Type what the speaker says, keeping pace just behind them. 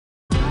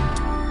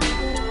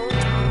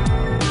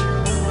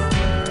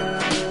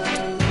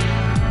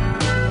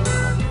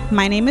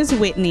My name is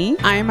Whitney.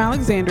 I am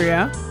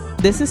Alexandria.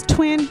 This is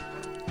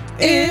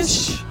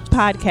Twin-ish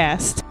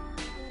Podcast.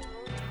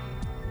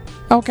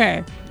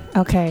 Okay.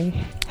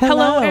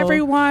 Hello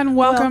everyone.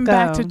 Welcome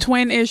back to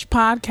Twin-ish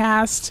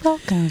Podcast.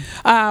 Welcome.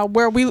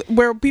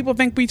 Where people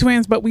think we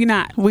twins, but we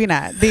not. We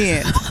not.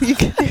 The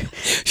end.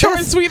 Short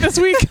and sweet this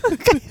week.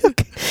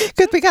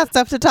 Because we got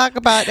stuff to talk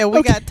about and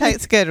we got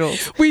tight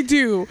schedules. We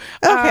do.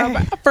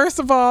 Okay. First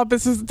of all,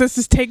 this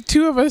is take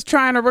two of us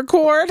trying to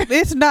record.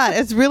 It's not.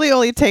 It's really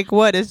only take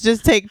one. It's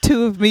just take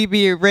two of me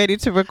being ready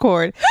to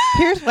record.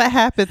 Here's what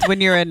happens when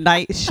you're a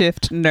night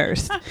shift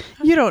nurse.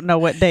 You don't know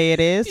what day it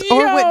is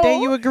or what day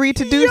you agree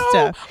to do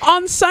stuff.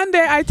 On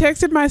Sunday, I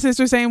texted my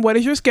sister saying, "What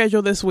is your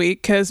schedule this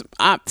week?" Because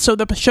so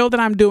the show that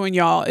I'm doing,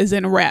 y'all, is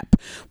in rep,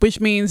 which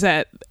means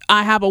that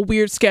I have a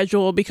weird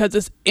schedule because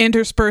it's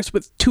interspersed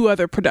with two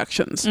other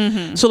productions.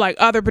 Mm-hmm. So like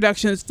other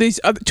productions, these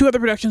two other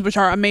productions, which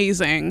are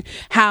amazing,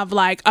 have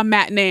like a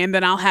matinee and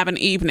then I'll have an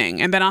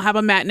evening and then I'll have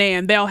a matinee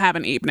and they'll have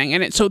an evening.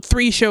 And so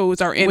three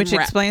shows are in Which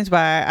rep. explains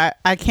why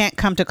I can't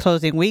come to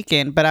closing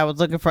weekend, but I was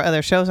looking for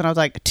other shows and I was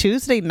like,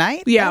 Tuesday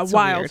night? Yeah, That's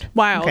wild.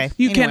 Okay.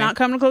 You Anyway. cannot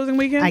come to closing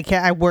weekend? I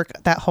can't. I work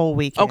that whole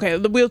weekend. Okay,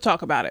 we'll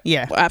talk about it.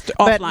 Yeah. After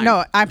But offline.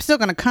 no, I'm still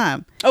going to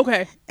come.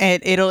 Okay.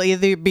 And it'll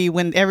either be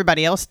when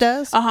everybody else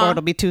does or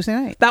it'll be Tuesday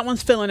night. That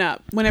one's filling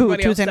up when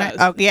everybody Tuesday else night?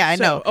 does. Oh, yeah, I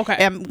know.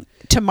 Okay.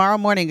 Tomorrow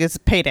morning is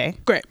payday.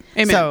 Great.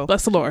 Amen. So,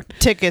 bless the Lord.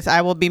 Tickets,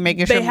 I will be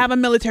making sure. They have a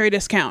military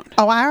discount.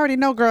 Oh, I already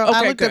know, girl. I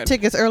Okay, looked up good.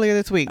 tickets earlier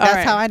this week. All That's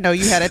right. how I know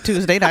you had a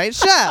Tuesday night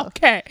show.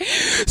 Okay.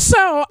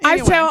 So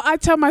Anyway. I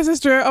tell my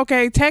sister,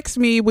 okay, text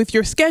me with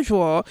your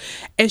schedule.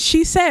 And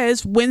she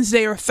says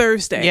Wednesday or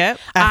Thursday. Yep.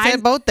 I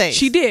said both days.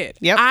 She did.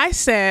 Yep. I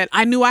said,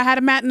 I knew I had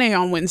a matinee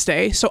on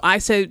Wednesday. So I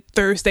said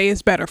Thursday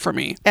is better for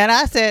me. And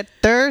I said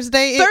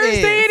Thursday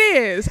it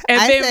is.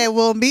 And I then said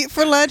we'll meet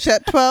for lunch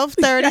at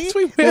 12:30. Yes,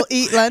 we will. We'll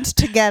eat lunch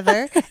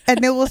together,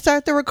 and then we'll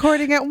start the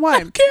recording at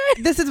 1. Okay.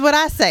 This is what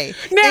I say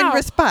now, in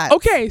response.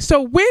 Okay,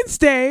 so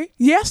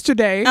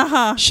yesterday,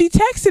 she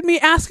texted me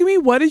asking me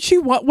what did she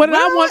want? What did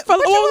I want for?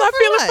 What was I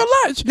feeling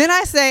for lunch? Then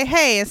I say,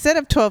 hey, instead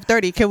of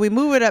 12:30, can we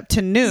move it up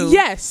to noon?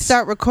 Yes.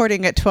 Start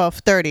recording at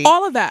 12:30.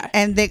 All of that.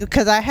 And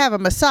because I have a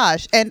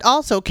massage, and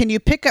also, can you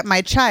pick up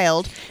my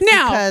child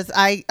Now- because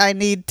I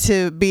need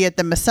to be at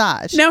the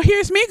massage? Now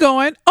here's me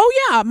going, oh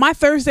yeah, my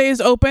Thursday is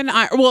open.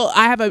 I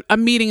have a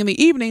meeting in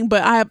the evening,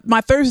 but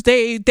my Thursday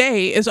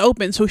day is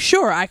open, so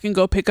sure I can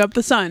go pick up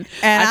the son.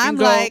 And I can I'm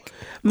go, like,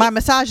 my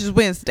massage is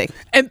Wednesday.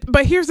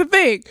 but here's the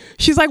thing.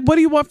 She's like, what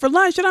do you want for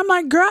lunch? And I'm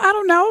like, girl, I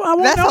don't know. I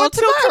won't That's know all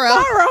until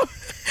tomorrow.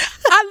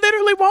 I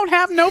literally won't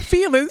have no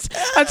feelings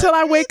until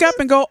I wake up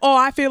and go, oh,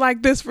 I feel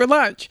like this for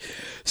lunch.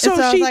 So, I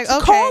was she like,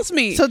 okay. calls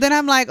me. So then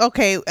I'm like,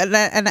 okay. And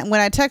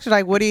when I texted her,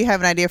 like, what do you have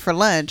an idea for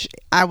lunch?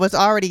 I was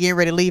already getting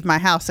ready to leave my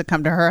house to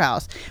come to her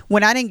house.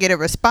 When I didn't get a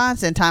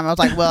response in time, I was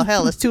like, well,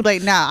 hell, it's too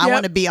late now. I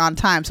want to be on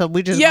time. So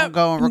we just going to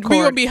go and record. We're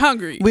going to be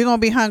hungry. We're going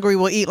to be hungry.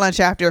 We'll eat lunch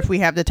after if we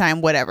have the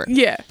time, whatever.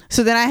 Yeah.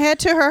 So then I head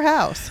to her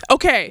house.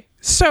 Okay.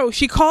 So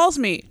she calls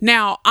me.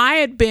 Now, I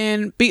had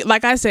been,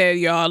 like I said,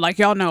 y'all, like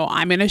y'all know,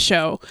 I'm in a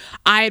show.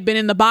 I had been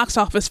in the box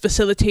office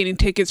facilitating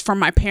tickets for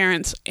my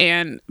parents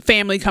and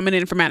family coming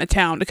in from out of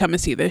town to come and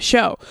see this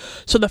show.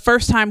 So the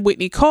first time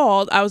Whitney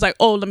called, I was like,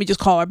 oh, let me just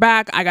call her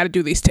back. I got to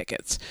do these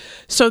tickets.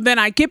 So then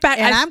I get back.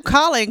 And I'm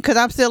calling because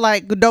I'm still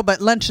like, no,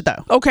 but lunch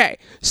though. Okay.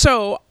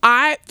 So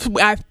I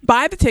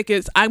buy the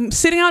tickets. I'm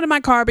sitting out in my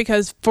car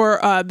because for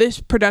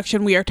this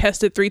production, we are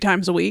tested 3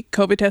 times a week,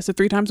 COVID tested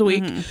 3 times a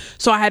week. Mm-hmm.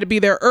 So I had to be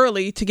there early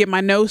to get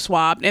my nose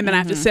swabbed, and then I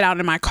have to sit out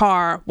in my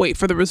car, wait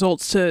for the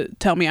results to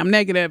tell me I'm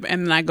negative,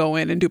 and then I go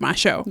in and do my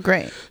show.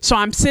 Great. So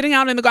I'm sitting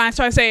out in the car.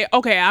 So I say,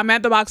 okay, I'm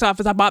at the box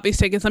office. I bought these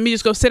tickets. Let me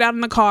just go sit out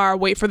in the car,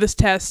 wait for this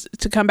test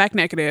to come back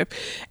negative,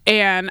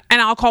 and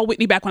I'll call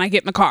Whitney back when I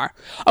get in the car.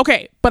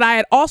 Okay, but I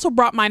had also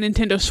brought my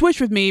Nintendo Switch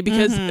with me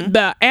because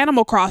the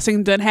Animal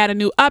Crossing then had a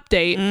new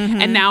update,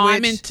 and now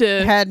I'm into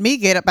had me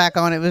get it back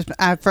on.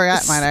 I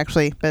forgot mine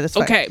actually, but it's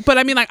fine. Okay, but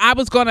I mean, like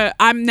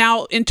I'm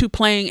now into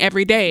playing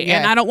every day,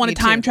 and I don't want to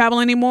time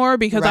travel anymore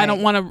because I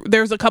don't want to.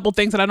 There's a couple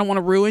things that I don't want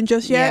to ruin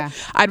just yet. Yeah.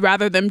 I'd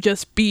rather them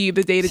just be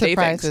the day-to-day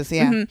surprises. things.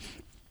 Yeah.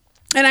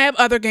 Mm-hmm. And I have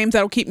other games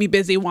that'll keep me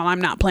busy while I'm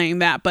not playing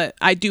that, but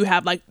I do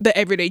have like the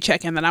everyday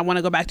check-in that I want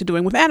to go back to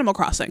doing with Animal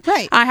Crossing.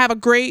 Right. I have a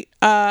great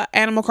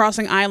Animal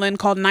Crossing island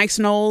called Nice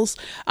Knolls.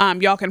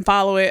 Y'all can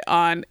follow it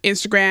on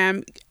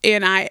Instagram.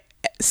 I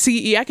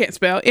can't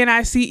spell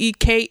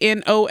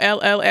NICEKNOLLS.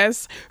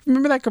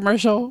 Remember that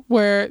commercial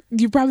where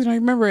you probably don't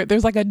remember it?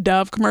 There's like a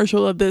Dove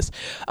commercial of this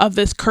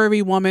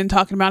curvy woman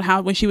talking about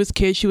how when she was a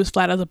kid she was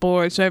flat as a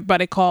board, so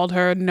everybody called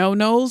her No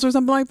Nose or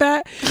something like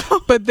that.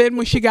 But then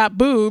when she got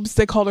boobs,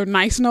 they called her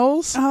Nice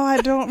Nose. Oh,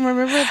 I don't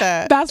remember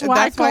that. That's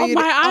why I called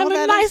my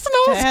island Nice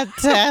Nose.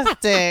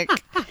 Fantastic.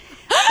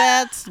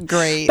 That's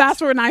great.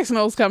 That's where Nice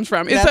Nose comes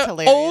from. It's That's an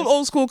hilarious.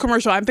 old school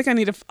commercial. I think I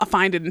need to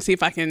find it and see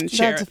if I can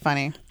share That's it.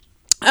 funny.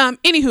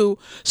 Anywho,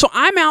 so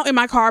I'm out in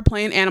my car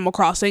playing Animal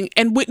Crossing,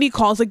 and Whitney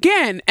calls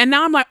again. And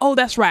now I'm like, oh,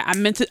 that's right.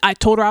 I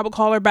told her I would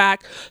call her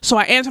back. So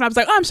I answered. I was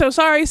like, oh, I'm so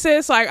sorry,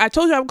 sis. Like, I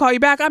told you I would call you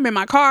back. I'm in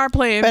my car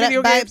playing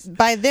video games.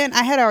 By then,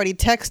 I had already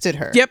texted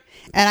her. Yep.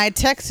 And I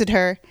texted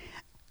her,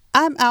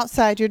 I'm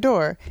outside your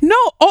door. No.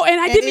 Oh, and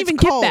I didn't even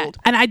cold. get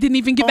that. And I didn't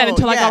even get that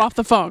until I got off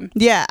the phone.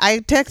 Yeah, I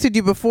texted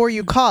you before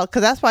you called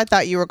because that's why I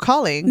thought you were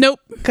calling. Nope.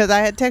 Because I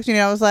had texted you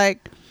and I was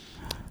like,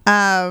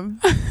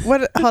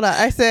 what? Hold on.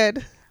 I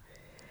said,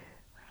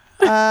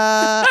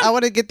 I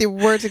want to get the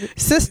words.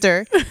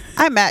 Sister,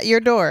 I'm at your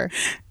door.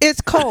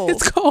 It's cold.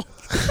 It's cold.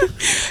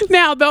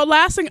 Now, the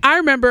last thing I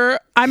remember,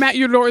 I'm at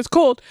your door, it's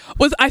cold,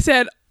 was I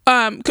said,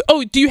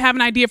 oh, do you have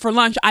an idea for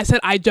lunch? I said,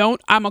 I don't.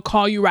 I'm going to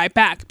call you right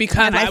back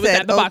because I was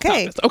at the box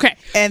office. Okay.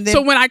 And then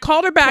so when I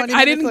called her back,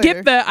 I didn't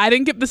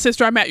get the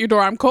sister, I'm at your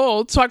door, I'm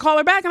cold. So I call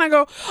her back and I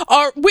go,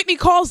 or Whitney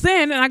calls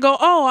then and I go,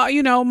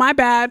 oh, my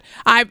bad.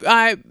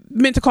 I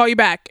meant to call you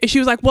back. And she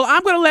was like, well,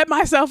 I'm going to let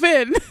myself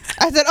in.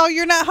 I said, oh,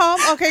 you're not home?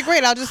 Okay,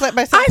 great. I'll just let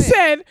myself in. I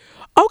said,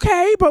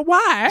 okay, but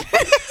why?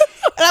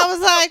 And I was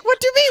like, what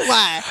do you mean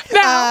why?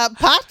 Now,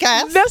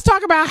 podcast. Let's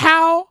talk about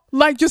how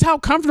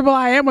comfortable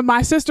I am with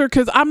my sister,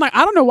 because I'm like,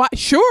 I don't know why.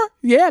 Sure,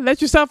 yeah,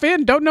 let yourself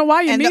in. Don't know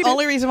why you need it. And the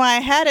only reason why I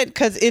had it,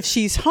 because if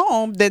she's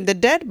home, then the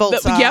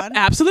deadbolt's on. Yep,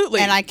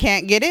 absolutely. And I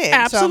can't get in.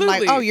 Absolutely. So I'm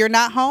like, oh, you're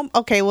not home?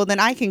 Okay, well, then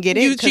I can get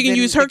in. She can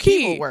use her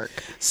key. Will work.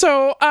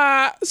 So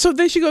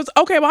then she goes,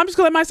 okay, well, I'm just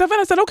going to let myself in.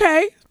 I said,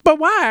 okay, but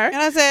why?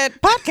 And I said,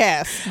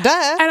 podcast,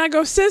 duh. And I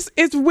go, sis,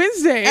 it's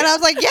Wednesday. And I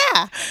was like,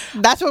 yeah,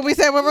 that's what we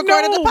said we're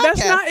recording the podcast. No,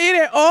 that's not it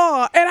at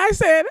all. And I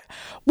said,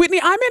 Whitney,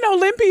 I'm in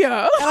Olympia.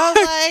 And I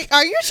was like,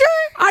 are you sure?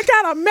 I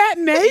got a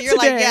matinee You're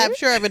today. like, yeah, I'm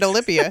sure I'm in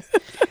Olympia.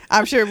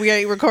 I'm sure we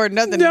ain't recording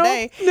nothing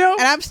today. No.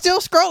 And I'm still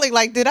scrolling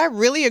like, did I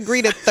really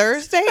agree to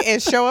Thursday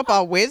and show up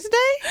on Wednesday?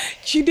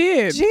 She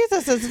did.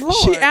 Jesus is Lord.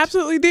 She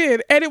absolutely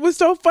did. And it was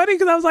so funny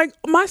because I was like,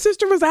 my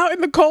sister was out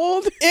in the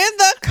cold. In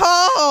the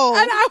cold.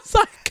 And I was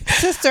like,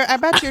 sister,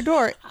 I'm at your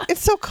door.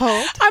 It's so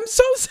cold. I'm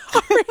so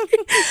sorry.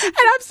 And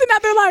I'm sitting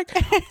out there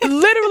like,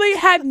 literally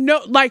had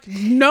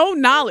no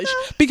knowledge.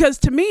 Because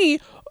to me,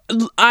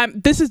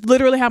 this is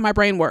literally how my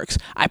brain works.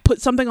 I put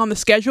something on the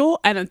schedule,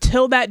 and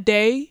until that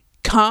day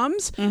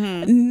comes,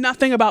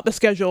 nothing about the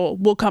schedule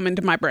will come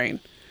into my brain.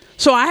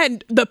 So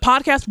the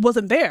podcast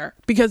wasn't there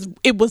because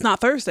it was not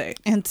Thursday.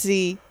 And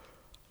see,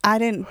 I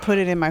didn't put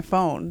it in my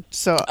phone,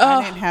 so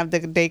I didn't have the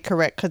day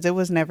correct because it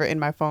was never in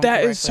my phone.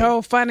 That correctly. is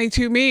so funny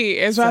to me.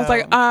 And so I was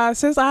like,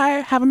 since I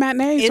have a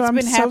matinee, so I'm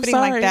so sorry. It's been happening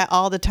like that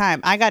all the time.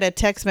 I got a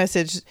text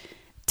message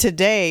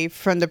today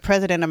from the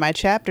president of my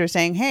chapter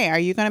saying, hey, are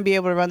you going to be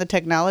able to run the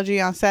technology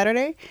on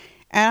Saturday?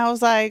 And I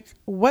was like,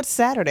 what's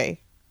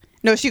Saturday?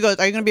 No, she goes,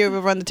 are you going to be able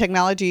to run the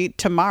technology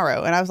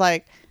tomorrow? And I was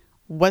like,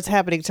 what's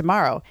happening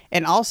tomorrow?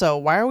 And also,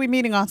 why are we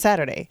meeting on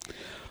Saturday?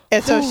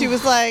 And so she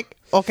was like,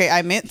 okay,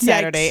 I meant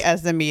Saturday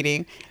as the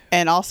meeting.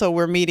 And also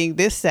we're meeting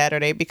this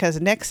Saturday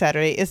because next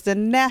Saturday is the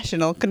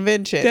national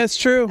convention. That's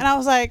true. And I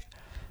was like,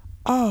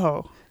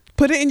 oh.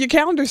 Put it in your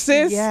calendar,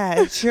 sis.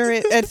 Yeah, it sure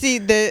is. And see,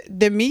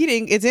 the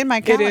meeting is in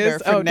my calendar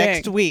for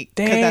next week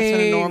because that's when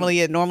it normally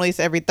is. Normally it's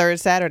every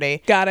third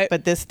Saturday. Got it.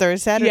 But this third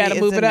Saturday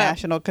is the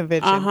national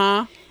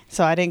convention.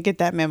 So I didn't get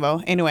that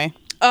memo. Anyway.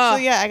 So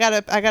yeah,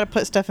 I gotta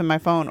put stuff in my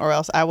phone, or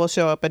else I will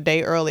show up a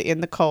day early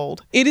in the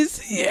cold. It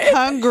is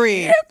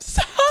hungry. I'm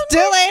so hungry.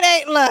 Still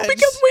ain't lunch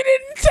because we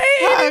didn't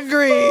take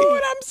hungry.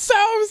 Food. I'm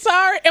so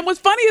sorry. And what's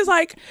funny is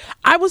like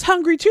I was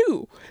hungry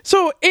too.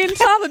 So in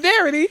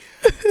solidarity,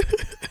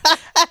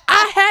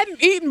 I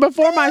hadn't eaten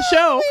before my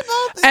show,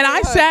 and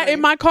I sat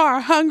in my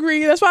car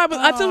hungry. That's why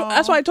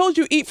that's why I told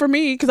you eat for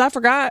me because I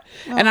forgot,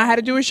 and I had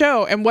to do a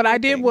show. And what I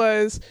did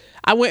was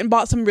I went and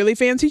bought some really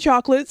fancy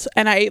chocolates,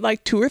 and I ate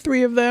like 2 or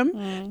 3 of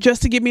them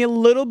just to give me a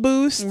little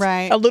boost,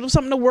 a little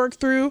something to work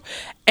through.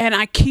 And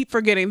I keep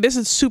forgetting. This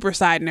is super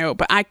side note,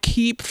 but I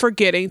keep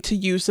forgetting to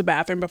use the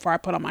bathroom before I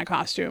put on my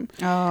costume.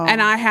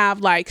 And I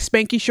have like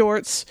spanky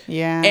shorts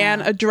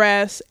and a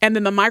dress, and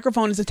then the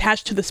microphone is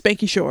attached to the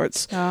spanky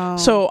shorts,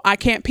 so I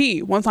can't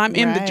pee once I'm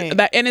in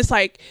and it's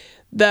like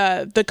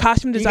the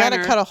costume designer.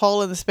 You gotta cut a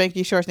hole in the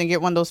spanky shorts and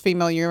get one of those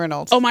female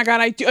urinals. Oh my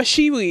god, I do a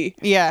Shiwi.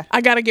 Yeah,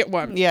 I gotta get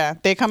one. Yeah,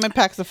 they come in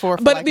packs of 4.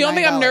 For but like the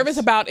only $9. thing I'm nervous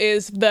about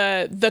is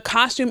the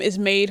costume is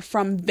made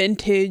from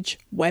vintage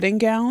wedding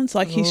gowns.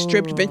 Like he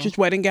stripped vintage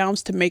wedding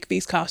gowns to make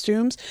these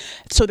costumes,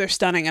 so they're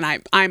stunning,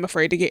 and I'm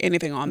afraid to get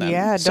anything on them.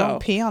 Yeah, don't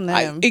pee on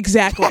them.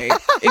 Exactly.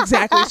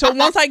 So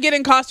once I get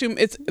in costume,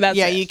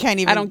 you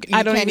can't even.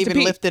 I don't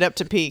even lift it up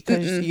to pee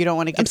because you don't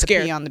want to get the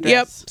pee on the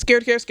dress.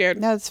 Yep,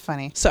 scared. That's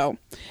funny. So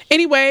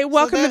anyway,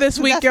 welcome to this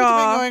week, y'all.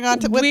 What's been going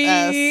on with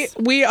us.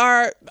 We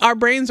are, our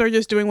brains are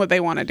just doing what they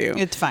want to do.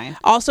 It's fine.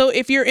 Also,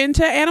 if you're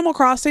into Animal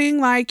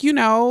Crossing,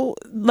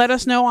 let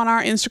us know on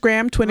our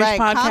Instagram, Twinish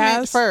Podcast.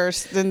 Comment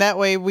first, then that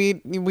way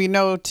we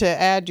know to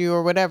add you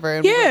or whatever.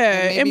 And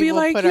and be we'll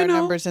like, put our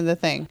numbers in the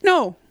thing.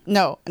 No,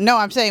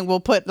 I'm saying we'll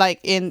put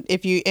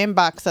if you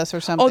inbox us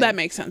or something. Oh, that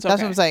makes sense. Okay.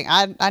 That's what I'm saying.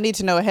 I need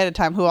to know ahead of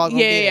time who all gonna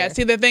be there.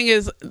 See, the thing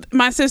is,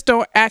 my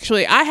sister,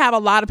 actually, I have a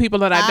lot of people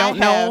that I don't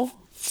know.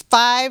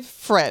 5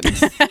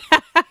 friends.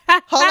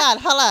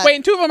 Hold on. Wait,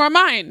 and 2 of them are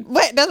mine.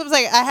 Wait, that's what I'm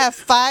saying. I have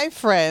 5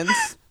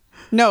 friends.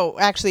 No,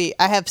 actually,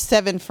 I have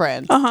 7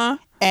 friends.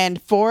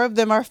 And 4 of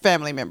them are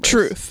family members.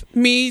 Truth.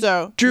 Me,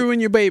 So- Drew, and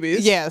your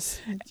babies. Yes.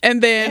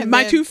 And then And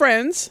my then- 2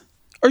 friends,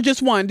 or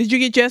just one. Did you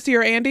get Jesse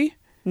or Andy?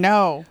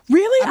 No.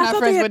 Really? I'm not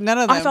friends with none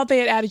of them. I thought they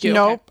had added you.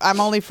 Nope. I'm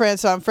only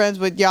friends. So I'm friends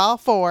with y'all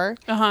 4.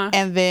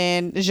 And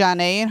then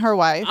Janae and her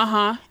wife.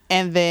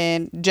 And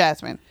then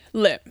Jasmine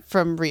Lit.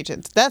 from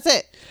Regions. That's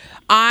it.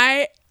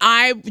 I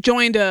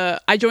joined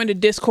a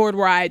Discord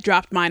where I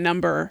dropped my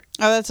number.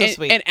 Oh, that's so and,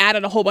 sweet. and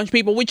added a whole bunch of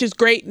people, which is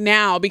great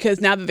now because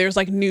now that there's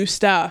like new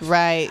stuff.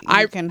 Right.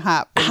 You can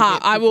hop. and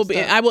get I will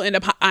people's stuff. I will end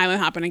up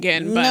island hopping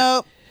again. But,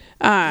 Nope.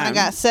 I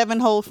got 7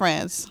 whole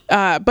friends.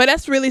 but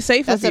that's really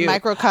safe That's of you. a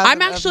microcosm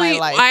I'm of actually, my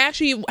life. I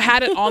actually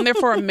had it on there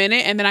for a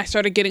minute, and then I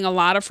started getting a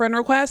lot of friend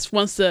requests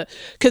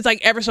because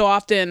like ever so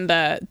often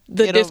the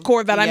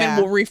Discord that I'm in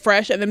will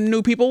refresh, and then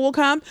new people will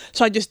come.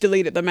 So I just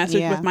deleted the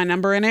message with my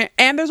number in it.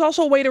 And there's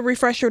also a way to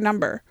refresh your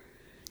number.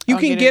 You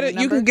can get it.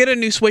 You can get a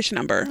new Switch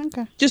number.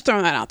 Okay. Just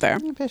throwing that out there.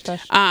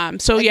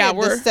 So Again, yeah, the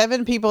we're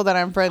 7 people that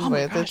I'm friends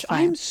with. Gosh, It's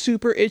fine. I'm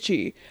super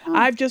itchy.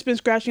 I've just been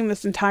scratching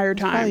this entire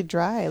time. Probably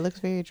dry. It looks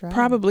very dry.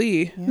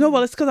 Probably. No,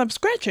 well, it's because I'm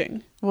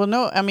scratching. Well,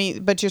 no, I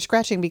mean, but you're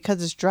scratching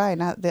because it's dry,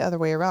 not the other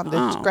way around.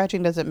 The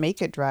scratching doesn't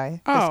make it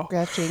dry. The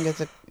scratching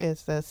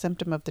is a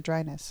symptom of the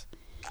dryness.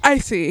 I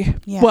see.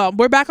 Yeah. Well,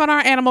 we're back on our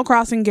Animal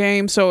Crossing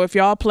game, so if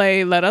y'all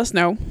play, let us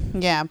know.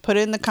 Yeah, put it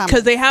in the comments.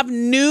 Because they have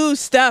new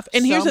stuff.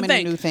 And here's the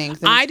many thing. new things,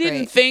 and I it's didn't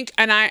great. think,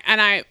 and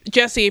I,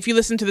 Jesse, if you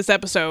listen to this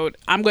episode,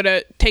 I'm going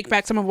to take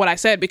back some of what I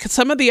said because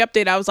some of the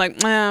update I was like,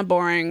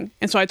 boring.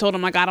 And so I told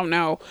him, like, I don't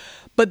know.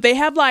 But they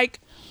have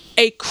like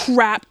a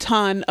crap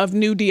ton of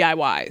new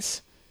DIYs.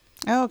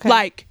 Oh, okay.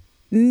 Like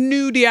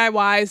new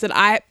DIYs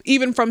that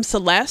even from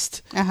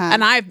Celeste.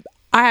 And I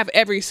have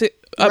every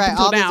up Right,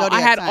 until all the now. I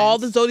zodiac had signs. all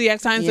the zodiac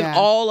signs and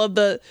all of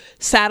the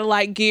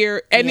satellite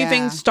gear,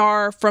 anything Yeah.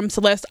 star from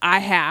Celeste I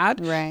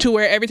had, Right. to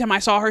where every time I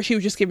saw her, she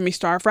was just giving me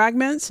star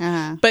fragments.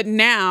 But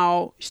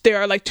now there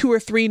are like 2 or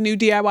 3 new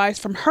DIYs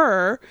from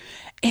her,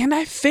 and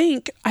I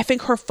think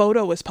her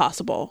photo is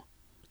possible.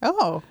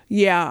 Oh,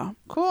 Yeah.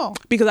 cool.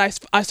 Because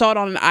I saw it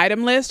on an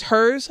item list.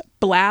 Hers,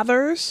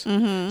 Blathers.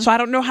 So I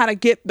don't know how to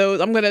get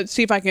those. I'm going to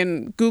see if I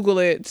can Google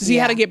it to see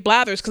how to get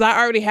Blathers because I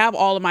already have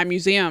all of my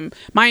museum.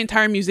 My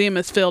entire museum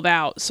is filled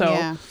out.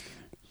 So,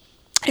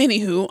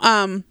 anywho,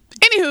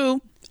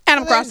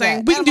 Animal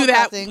Crossing. We can do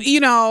that,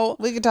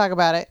 We can talk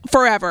about it,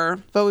 forever.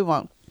 but we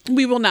won't.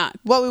 We will not.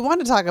 What we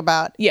want to talk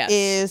about Yes.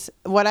 is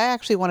what I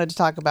actually wanted to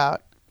talk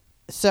about.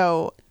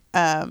 So,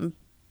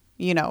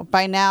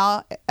 by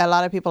now, a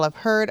lot of people have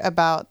heard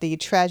about the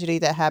tragedy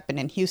that happened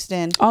in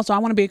Houston. Also, I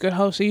want to be a good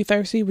host. Are you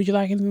thirsty? Would you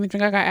like anything to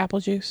drink? I got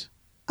apple juice.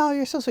 Oh,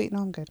 you're so sweet. No,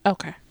 I'm good.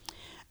 Okay.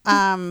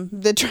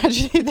 The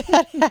tragedy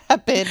that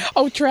happened.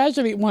 Oh,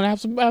 tragedy. Want to have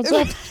some?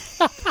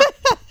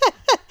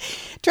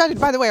 Tragedy.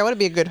 By the way, I want to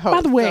be a good host.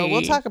 By the way. So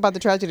we'll talk about the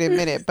tragedy in a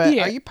minute. But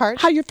are you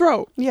parched? How your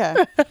throat?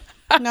 Yeah.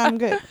 No, I'm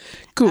good.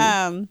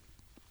 Cool.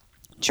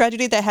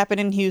 Tragedy that happened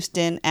in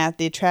Houston at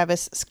the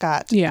Travis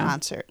Scott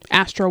concert.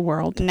 Astro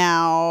World.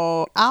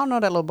 Now, I don't know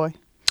that little boy.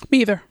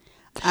 Me either.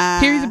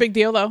 Here he's a big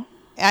deal though.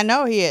 I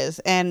know he is.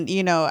 And,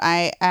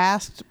 I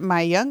asked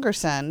my younger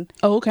son,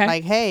 Oh, okay.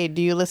 like, hey,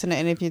 do you listen to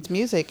any of his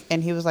music?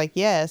 And he was like,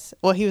 yes.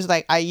 Well, he was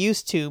like, I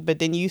used to, but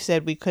then you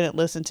said we couldn't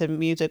listen to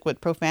music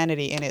with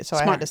profanity in it, so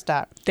I had to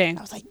stop. Dang.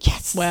 I was like,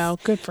 yes. Well,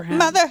 good for him.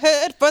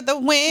 Motherhood for the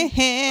win.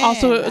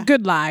 Also, a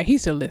good lie. He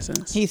still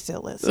listens. He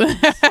still listens.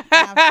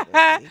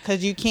 Absolutely.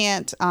 Because you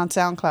can't, on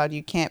SoundCloud,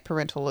 you can't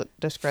parental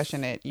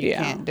discretion it. You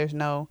can't. There's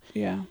no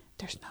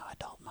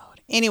adult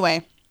mode.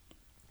 Anyway.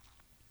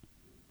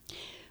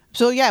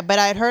 So, yeah, but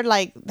I'd heard,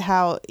 like,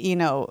 how,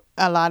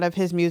 a lot of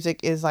his music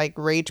is, like,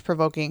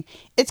 rage-provoking.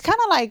 It's kind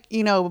of like,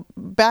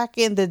 back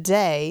in the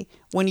day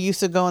when you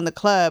used to go in the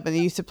club and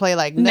you used to play,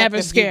 like,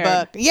 Never Scared.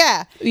 Buck.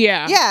 Yeah.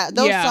 Yeah.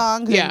 Those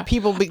songs and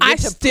people begin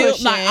to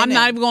push I'm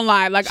not even going to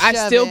lie. Like, I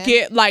still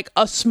get, like,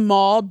 a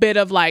small bit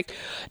of, like,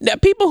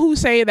 people who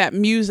say that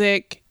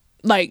music,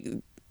 like,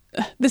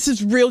 this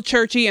is real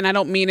churchy, and I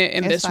don't mean it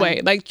in this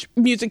way. Like,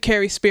 music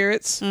carries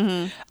spirits.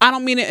 I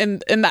don't mean it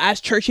in the as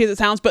churchy as it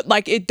sounds, but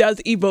like it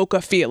does evoke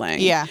a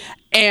feeling. Yeah,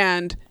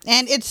 and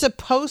it's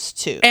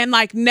supposed to. And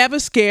like Never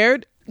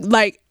Scared,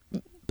 like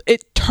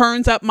it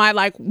turns up my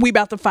like we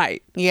about to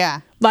fight.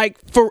 Yeah, like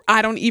for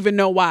I don't even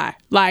know why.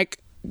 Like,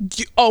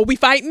 we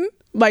fighting?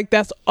 Like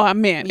that's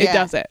man, it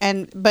does it.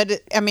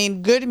 But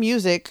good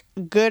music,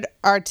 good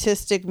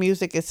artistic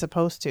music is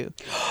supposed to,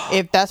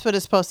 if that's what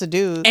it's supposed to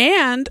do.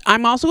 And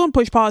I'm also going to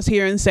push pause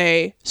here and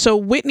say, so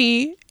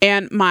Whitney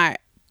and my,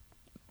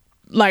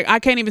 like, I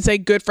can't even say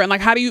good friend.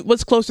 Like,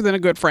 what's closer than a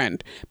good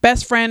friend?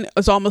 Best friend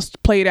is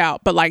almost played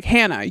out, but like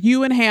Hannah,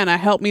 you and Hannah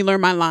helped me learn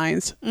my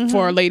lines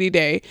for Lady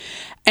Day.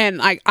 And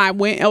like, I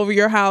went over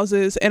your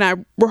houses and I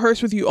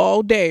rehearsed with you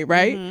all day,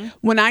 right?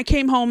 When I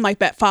came home, like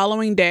that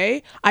following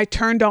day, I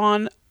turned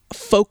on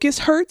Focus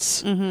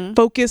Hertz,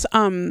 Focus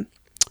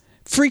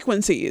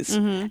frequencies.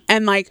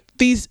 And like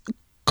these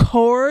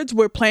chords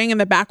were playing in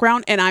the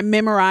background, and I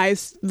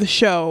memorized the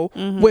show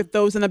with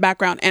those in the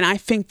background, and I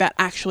think that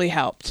actually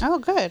helped. Oh,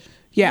 good.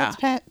 Yeah.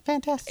 That's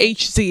fantastic.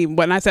 HC.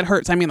 When I said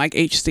hurts, I mean like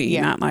HC,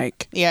 not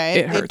like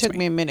it took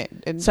me a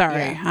minute.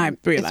 Sorry, I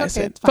realized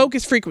okay, it.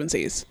 Focus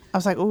frequencies. I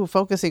was like, ooh,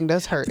 focusing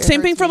does hurt.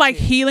 Same thing for like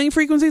healing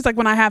frequencies. Like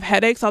when I have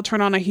headaches, I'll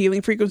turn on a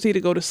healing frequency to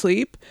go to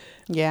sleep.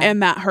 Yeah.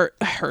 And that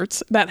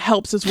hurts. That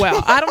helps as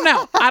well. I don't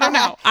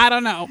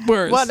know.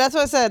 Words. Well, that's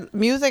what I said.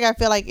 Music, I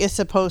feel like, is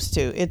supposed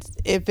to.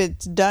 If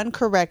it's done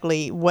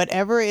correctly,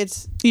 whatever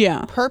its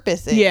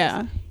purpose is.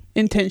 Yeah.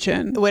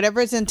 Intention.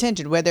 Whatever its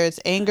intention, whether it's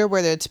anger,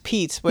 whether it's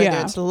peace, whether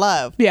it's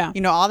love. Yeah.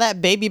 You know, all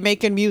that baby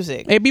making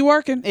music. It be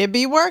working.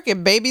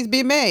 Babies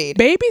be made.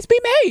 Babies be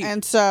made.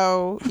 And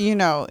so, you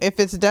know, if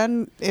it's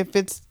done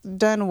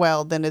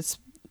well, then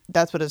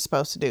that's what it's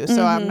supposed to do.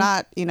 So I'm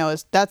not, you know,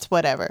 that's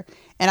whatever.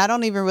 And I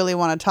don't even really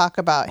want to talk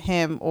about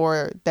him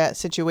or that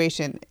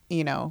situation.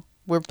 You know,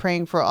 we're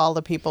praying for all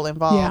the people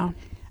involved.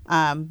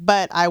 Yeah.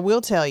 But I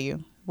will tell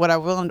you what I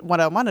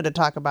wanted to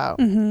talk about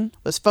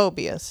was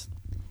phobias.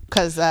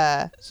 Because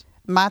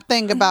my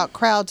thing about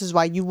crowds is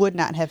why you would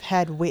not have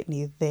had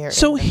Whitney there.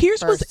 So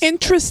here's what's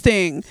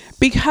interesting,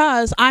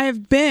 because I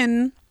have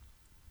been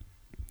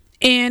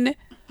in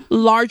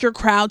larger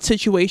crowd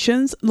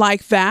situations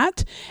like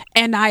that,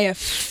 and I have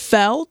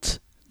felt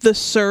the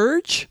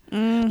surge,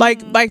 like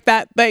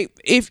that. Like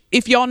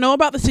if y'all know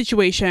about the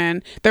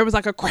situation, there was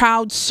like a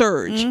crowd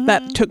surge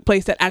that took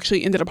place that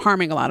actually ended up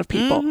harming a lot of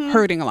people,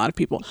 hurting a lot of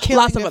people,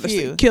 lots of other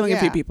things, killing a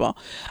few people.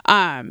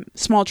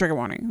 Small trigger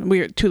warning.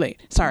 We're too late.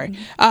 Sorry.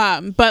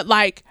 But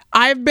like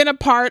I've been a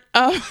part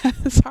of.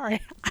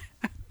 Sorry.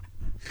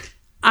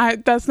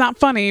 That's not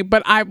funny,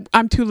 but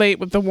I'm too late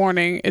with the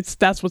warning.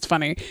 That's what's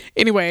funny.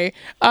 Anyway,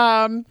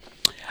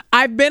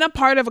 I've been a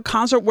part of a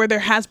concert where there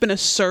has been a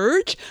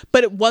surge,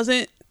 but it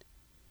wasn't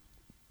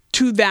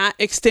to that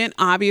extent,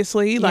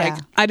 obviously. Like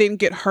I didn't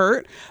get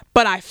hurt,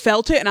 but I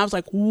felt it and I was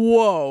like,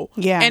 whoa.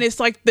 Yeah. And it's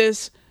like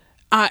this,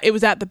 it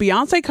was at the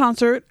Beyonce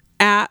concert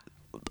at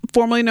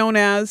formerly known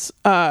as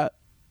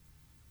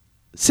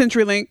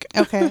CenturyLink.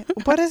 Okay.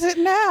 What is it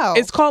now?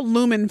 It's called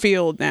Lumen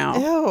Field now.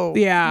 Oh.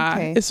 Yeah.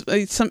 Okay. It's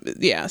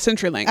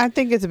CenturyLink. I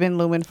think it's been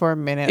Lumen for a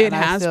minute. It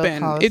has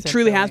been. It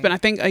truly has been. I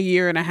think a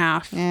year and a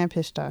half. Yeah,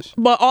 pistache.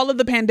 But all of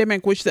the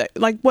pandemic, what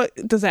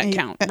does that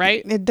count,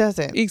 right? It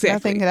doesn't.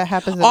 Exactly. Nothing that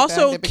happens.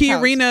 Also, Key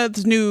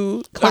Arena's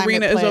new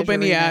arena is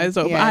open. Arena. Yeah, it's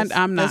open. Yes,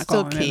 I'm not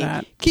calling it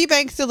that. Key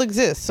Bank still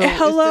exists. So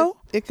hello.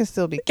 It can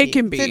still be Key. It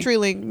can be.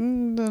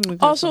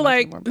 CenturyLink. Also,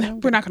 like,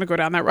 we're not going to go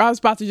down that road. I was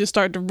about to just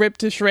start to rip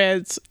to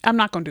shreds. I'm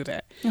not going to do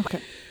that. Okay.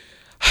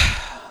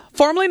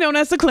 Formerly known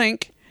as The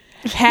Clink,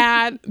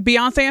 had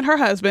Beyonce and her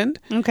husband.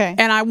 Okay.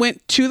 And I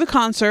went to the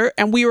concert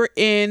and we were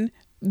in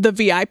the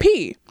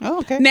VIP. Oh,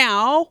 okay.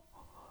 Now,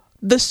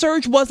 the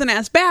surge wasn't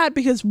as bad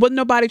because wasn't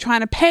nobody trying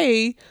to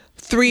pay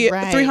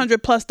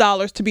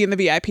 $300+ to be in the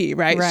VIP,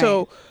 right?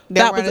 So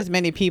there weren't as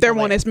many people. There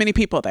weren't as many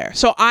people there.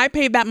 So I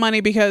paid that money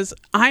because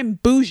I'm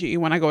bougie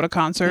when I go to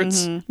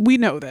concerts. We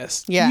know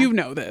this. Yeah. You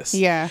know this.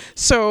 Yeah.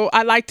 So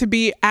I like to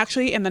be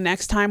actually, and the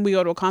next time we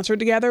go to a concert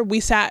together, we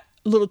sat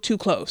a little too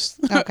close.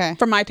 Okay.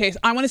 For my taste.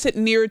 I want to sit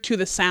nearer to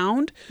the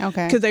sound.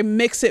 Okay. Because they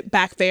mix it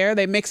back there.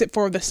 They mix it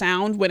for the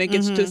sound when it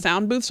gets to the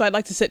sound booth. So I'd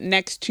like to sit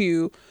next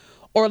to,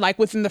 or like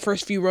within the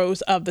first few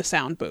rows of the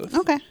sound booth.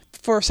 Okay.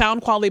 For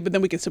sound quality, but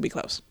then we can still be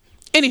close.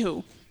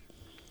 Anywho,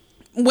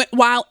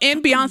 while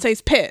in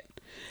Beyonce's pit,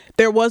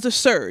 there was a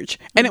surge,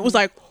 and it was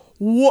like,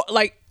 what?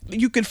 Like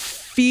you could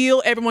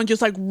feel everyone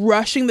just like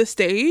rushing the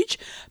stage.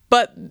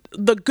 But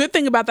the good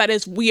thing about that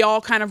is we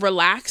all kind of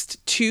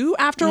relaxed too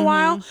after a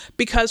while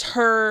because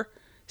her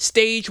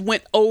stage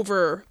went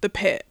over the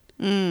pit.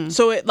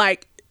 So it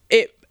like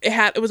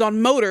it was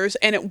on motors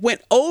and it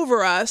went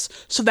over us,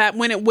 so that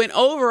when it went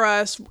over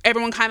us,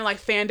 everyone kind of like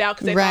fanned out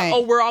because they thought,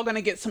 oh, we're all going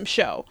to get some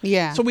show.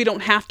 Yeah. So we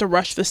don't have to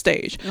rush the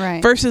stage.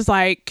 Right. Versus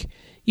like,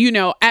 you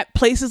know, at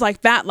places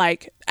like that,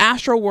 like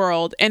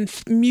Astroworld and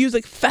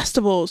music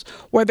festivals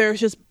where there's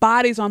just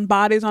bodies on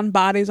bodies on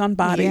bodies on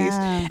bodies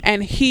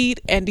and heat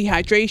and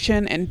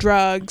dehydration and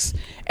drugs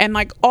and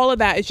like all of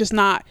that is just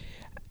not,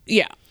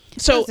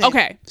 So, listen,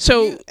 okay.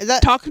 So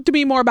talk to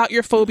me more about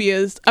your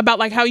phobias, about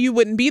like how you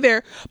wouldn't be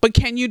there, but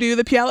can you do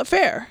the Puyallup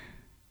Fair?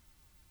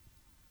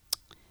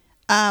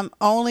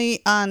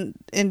 Only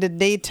in the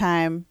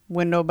daytime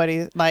when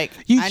nobody like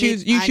you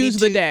choose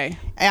the day.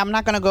 I'm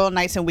not gonna go on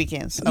nights and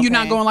weekends. Okay? You're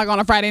not going like on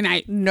a Friday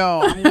night.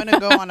 No, I'm gonna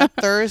go on a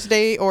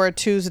Thursday or a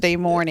Tuesday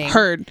morning.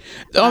 Heard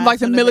on like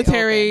the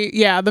military,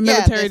 the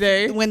military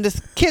day when the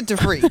kids are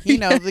free. You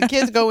know, the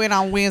kids go in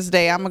on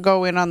Wednesday. I'm gonna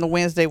go in on the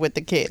Wednesday with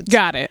the kids.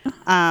 Got it.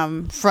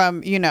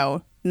 From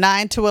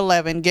 9 to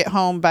 11. Get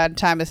home by the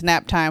time it's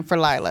nap time for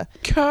Lila.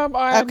 Come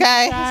on.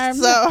 Okay,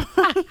 so.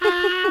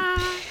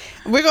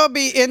 We're going to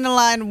be in the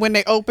line when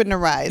they open the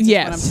rides.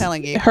 Yes. Is what I'm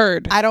telling you.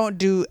 Heard. I don't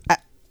do...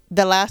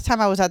 the last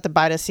time I was at the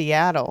Bite of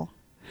Seattle.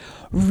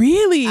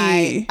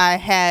 Really? I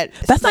had...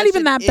 That's not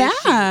even that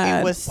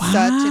bad. It was such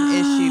an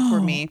issue for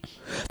me.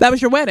 That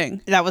was your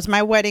wedding? That was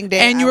my wedding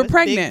day. And you were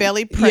pregnant? Big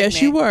belly pregnant.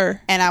 Yes, you were.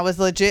 And I was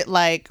legit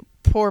like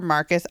poor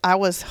Marcus. I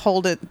was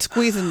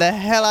squeezing the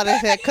hell out of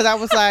his head because I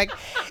was like,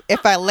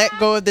 if I let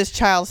go of this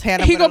child's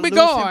hand, I'm He gonna be lose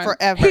gone. him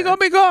forever. He gonna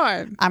be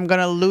gone. I'm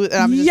gonna lose.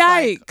 And I'm just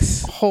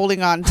Yikes. like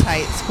holding on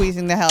tight,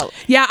 squeezing the hell.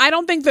 Yeah, I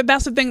don't think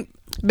that's the thing.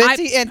 But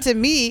see, and to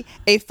me,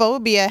 a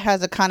phobia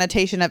has a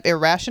connotation of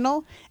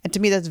irrational, and to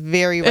me, that's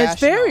very rational. It's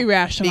very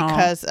rational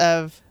because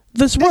of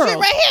this world shit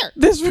right here.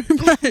 This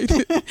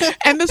right,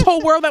 and this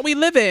whole world that we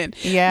live in.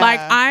 Yeah. Like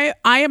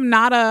I am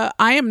not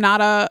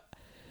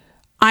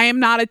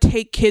a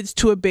take kids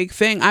to a big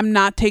thing. I'm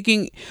not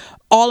taking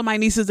all of my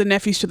nieces and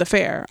nephews to the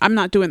fair. I'm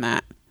not doing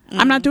that.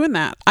 I'm not doing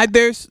that.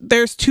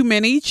 There's too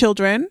many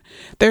children.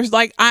 There's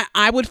like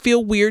I would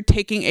feel weird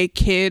taking a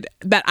kid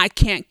that I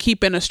can't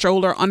keep in a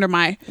stroller under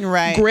my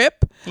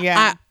grip.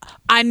 Yeah.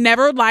 I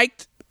never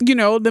liked,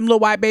 them little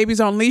white babies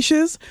on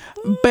leashes,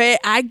 but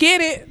I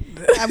get it.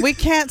 And we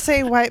can't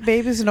say white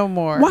babies no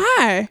more.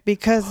 Why?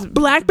 Because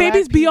black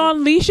babies be people,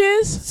 on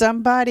leashes?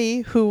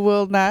 Somebody who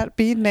will not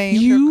be named.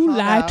 You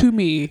lied to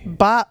me.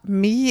 Bought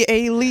me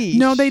a leash.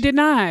 No, they did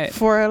not.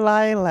 For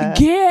Lila.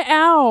 Get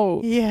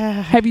out.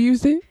 Yeah. Have you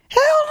used it?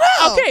 Hell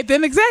no. Okay,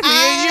 then exactly.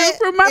 You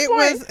proved my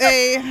point.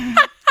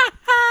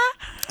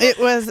 It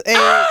was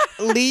a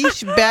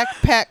leash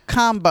backpack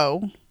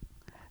combo.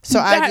 So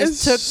That I just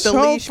is took the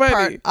so leash funny.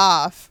 part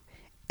off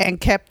and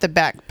kept the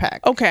backpack.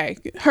 Okay,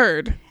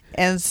 heard.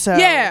 And so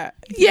Yeah.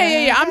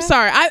 I'm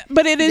sorry.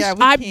 But it is. Yeah,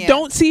 we I can't.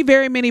 don't see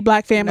very many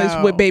black families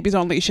No. with babies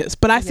on leashes,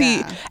 but I see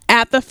Yeah.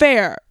 at the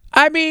fair.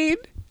 I mean,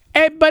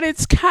 but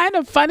it's kind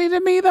of funny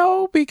to me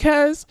though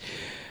because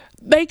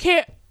they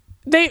can't.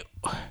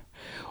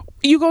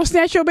 You go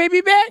snatch your baby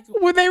back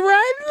when they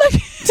run?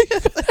 Like,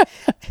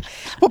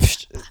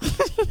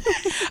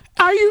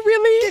 are you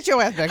really? Get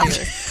your ass back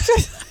here.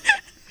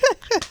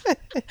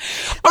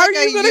 Are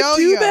you gonna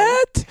do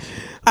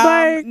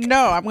that?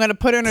 No, I'm gonna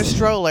put her in a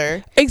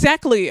stroller.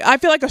 Exactly. I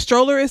feel like a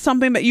stroller is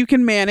something that you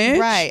can manage.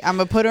 Right. I'm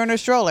gonna put her in a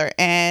stroller,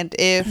 and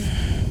if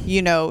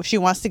she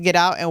wants to get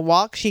out and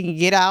walk, she can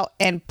get out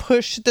and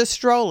push the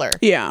stroller.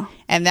 Yeah.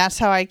 And that's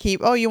how I keep.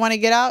 Oh, you want to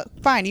get out?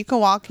 Fine, you can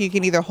walk. You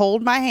can either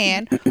hold my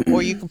hand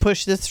or you can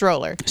push the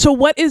stroller. So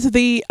what is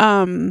the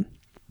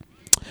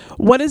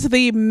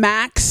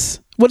max?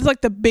 What is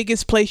like the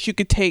biggest place you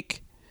could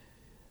take,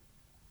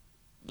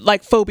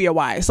 like phobia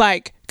wise,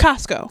 like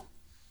Costco?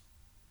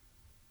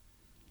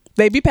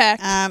 They be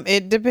packed.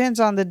 It depends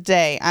on the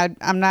day.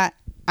 I'm not.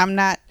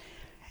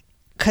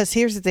 Because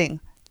here's the thing,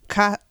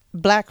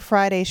 Black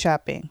Friday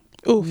shopping.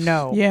 Oof.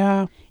 No.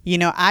 Yeah.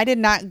 I did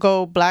not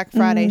go Black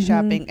Friday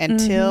shopping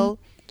until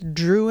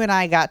Drew and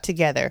I got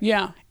together.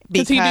 Yeah.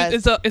 Because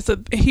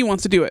he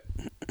wants to do it.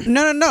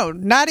 No,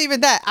 not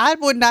even that. I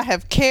would not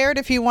have cared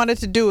if he wanted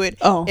to do it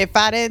if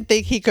I didn't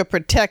think he could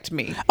protect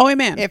me. Oh,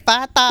 amen. If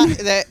I thought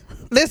that,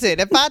 listen,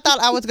 if I thought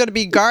I was going to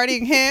be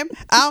guarding him,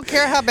 I don't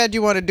care how bad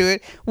you want to do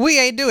it. We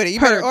ain't doing it.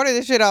 You better order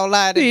this shit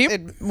online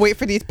and wait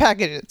for these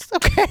packages.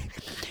 Okay.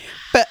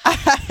 But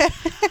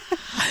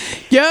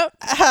yep.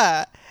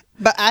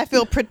 But I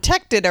feel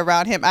protected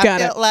around him.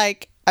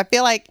 I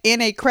feel like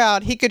in a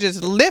crowd, he could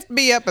just lift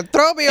me up and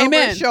throw me over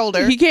his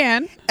shoulder. He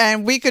can.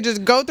 And we could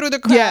just go through the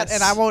crowd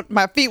and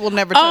my feet will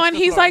never touch and the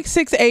he's floor. like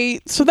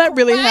 6'8", so that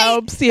really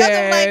helps.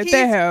 Yeah,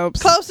 that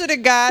helps. Closer to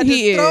God.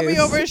 He just throw me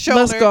over his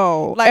shoulder. Let's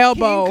go. Like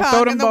Elbow. King Kong Throw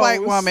them and the bows.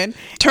 white woman.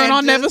 Turn and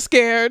on Never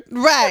Scared.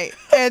 Right.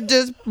 And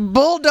just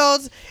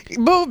bulldoze.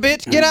 Move,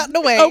 bitch. Get out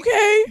the way.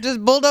 Okay.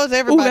 Just bulldoze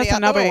everybody that's out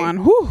another the way. one.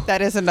 Whew.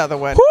 That is another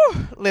one.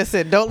 Whew.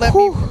 Listen, don't let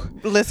me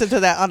listen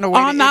to that on the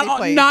way to any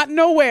place. Not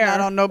nowhere.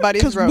 Not on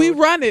nobody's road. Because we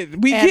run it.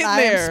 We And get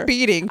I am there.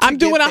 speeding to I'm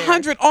doing get there.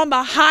 100 on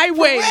the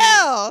highway.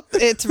 Well,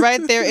 it's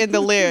right there in the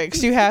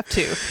lyrics. You have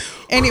to.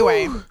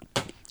 Anyway.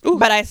 Ooh,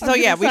 but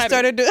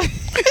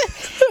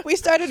we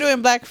started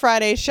doing Black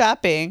Friday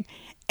shopping,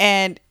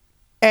 and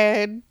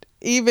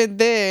even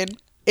then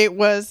it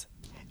was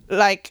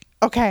like,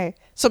 okay,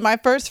 so my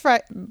first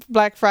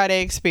Black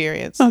Friday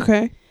experience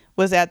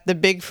was at the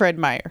Big Fred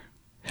Meyer.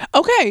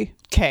 Okay.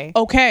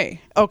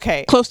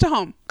 Close to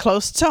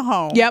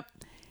home. Yep.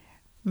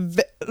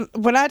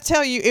 When I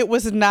tell you it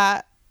was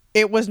not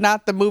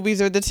the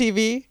movies or the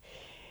TV,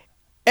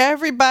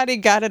 everybody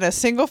got in a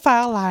single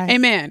file line.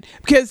 Amen.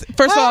 Because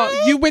first of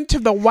all, you went to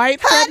the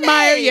white Fred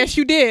Meyer. Yes,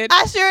 you did.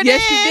 I sure did.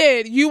 Yes, you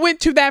did. You went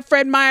to that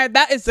Fred Meyer.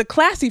 That is the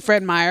classy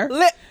Fred Meyer.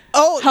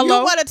 Hello?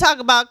 You want to talk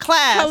about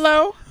class?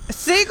 Hello?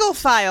 Single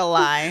file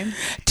line.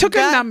 Took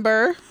a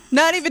number.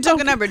 Not even took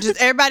a number.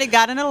 Just everybody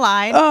got in a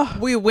line.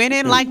 We went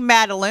in like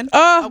Madeline.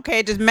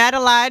 Okay, just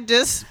Madeline,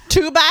 just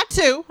 2 by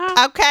 2.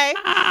 Okay,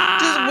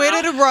 just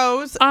went in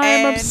rows.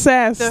 I'm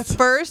obsessed.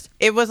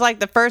 It was like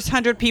the first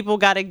 100 people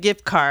got a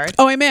gift card.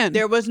 Oh, amen.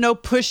 There was no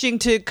pushing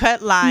to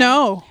cut line.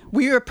 No.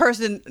 We were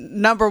person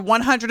number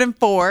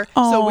 104,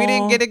 so we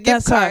didn't get a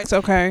gift card. Sucks.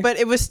 Okay, but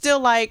it was still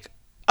like,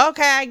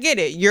 okay, I get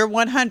it. You're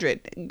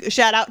 100.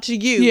 Shout out to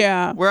you.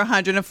 Yeah, we're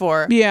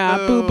 104. Yeah,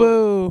 boo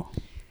boo.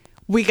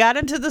 We got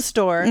into the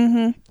store,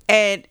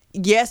 and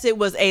yes, it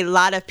was a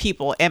lot of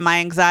people, and my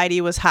anxiety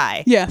was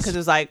high. Yes, because it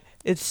was like,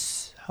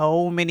 it's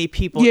so many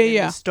people in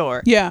the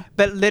store. Yeah,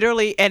 but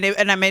literally, and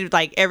I made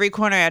like every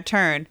corner I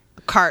turned,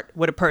 cart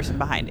with a person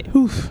behind it.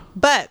 Oof.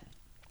 But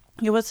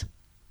it was,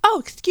 oh,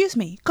 excuse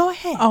me, go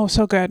ahead. Oh,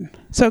 so good.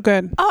 So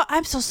good. Oh,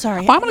 I'm so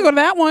sorry. Well, I'm going to go to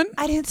that one.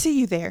 I didn't see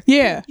you there.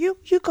 Yeah. You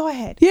go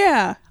ahead.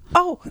 Yeah.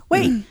 Oh,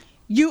 wait.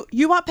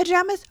 You want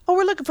pajamas? Oh,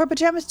 we're looking for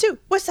pajamas too.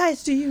 What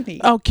size do you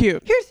need? Oh,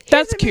 cute.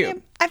 That's a cute.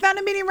 medium. I found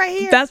a medium right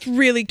here. That's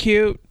really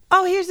cute.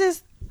 Oh, here's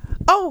this.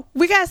 Oh,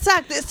 we got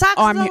socks. Socks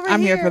Oh, is over I'm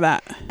here here for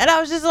that. And I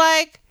was just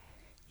like,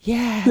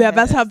 yeah. Yeah,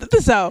 that's how. This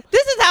is how.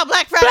 This is how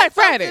Black Friday. Black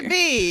Friday. Supposed to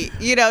be.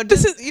 You know,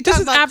 This just,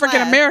 is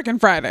African American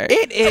Friday.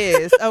 It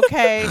is,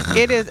 okay.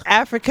 It is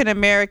African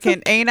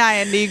American, ain't I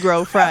a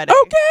Negro Friday.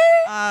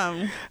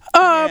 Okay.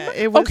 Yeah,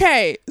 it was,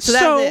 okay. So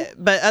that's it.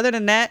 But other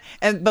than that,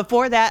 and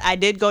before that, I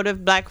did go to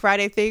Black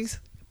Friday things.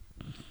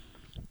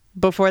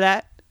 Before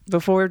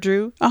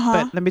Drew. Uh-huh.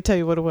 But let me tell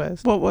you what it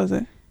was. What was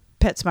it?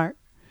 PetSmart.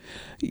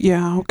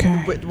 Yeah,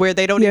 okay. Where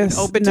they don't even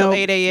open till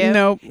 8 a.m.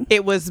 Nope.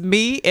 It was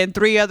me and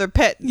 3 other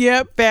pet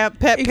Yep.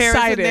 parents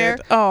in there.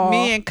 Aw.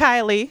 Me and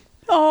Kylie.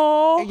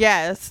 Oh.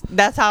 Yes,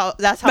 that's how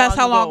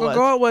long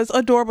ago it was.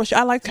 Adorable.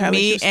 I like Kylie.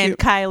 Me and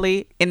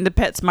Kylie in the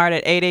PetSmart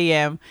at 8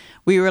 a.m.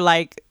 We were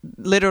like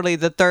literally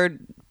the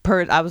third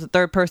I was the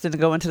third person to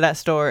go into that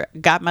store.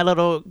 Got my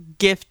little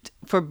gift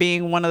for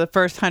being one of the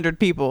first 100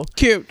 people.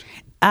 Cute.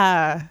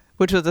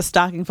 Which was a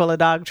stocking full of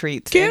dog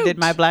treats. Cute. And did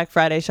my Black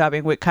Friday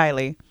shopping with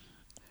Kylie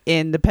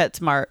in the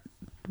PetSmart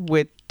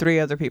with 3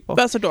 other people.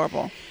 That's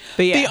adorable.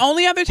 But yeah. The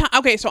only other time.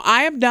 Okay, so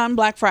I have done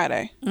Black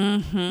Friday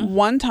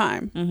one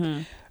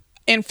time.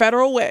 In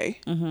Federal Way,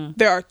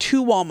 there are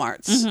 2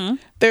 Walmarts.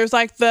 There's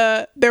like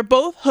they're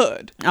both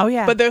hood. Oh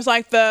yeah. But there's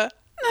like the,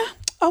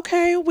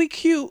 okay, we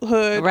cute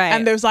hood. Right.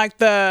 And there's like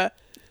the,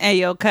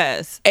 Ayo,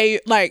 cuz.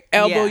 like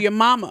elbow Yeah. your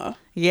mama.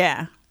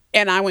 Yeah.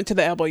 And I went to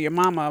the Elbow Your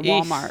Mama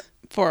Walmart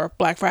for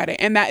Black Friday.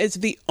 And that is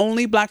the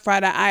only Black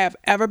Friday I have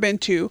ever been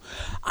to.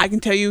 I can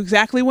tell you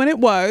exactly when it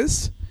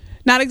was.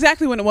 Not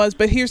exactly when it was,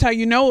 but here's how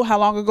you know how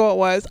long ago it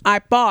was. I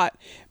bought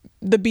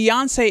the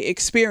Beyonce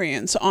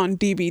Experience on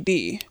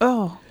DVD.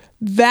 Oh.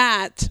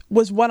 That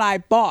was what I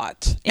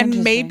bought.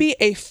 And maybe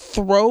a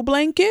throw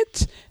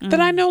blanket that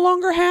I no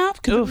longer have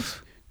because it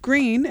was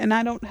green and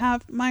I don't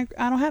have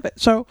it.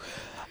 So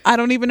I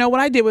don't even know what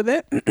I did with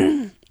it.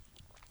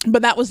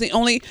 But that was the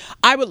only.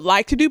 I would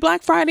like to do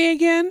Black Friday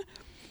again,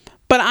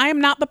 but I am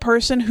not the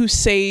person who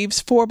saves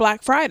for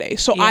Black Friday.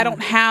 So I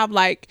don't have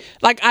like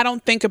I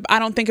don't think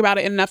about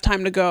it in enough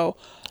time to go,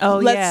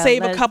 let's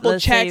save a couple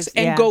checks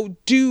and go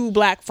do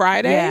Black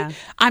Friday. Yeah.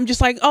 I'm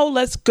just like,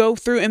 let's go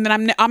through. And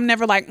then I'm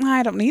never like,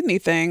 I don't need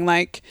anything.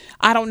 Like,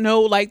 I don't know.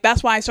 Like,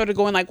 that's why I started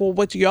going like, well,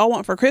 what do y'all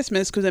want for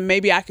Christmas? Because then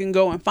maybe I can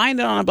go and find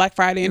it on a Black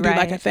Friday and do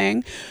like a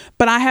thing.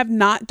 But I have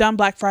not done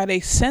Black Friday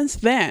since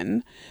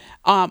then.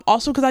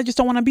 Also because I just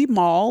don't want to be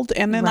mauled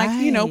and then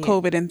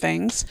COVID and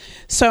things.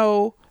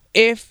 So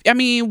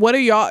what are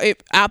y'all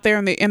out there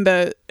in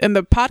the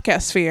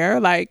podcast sphere?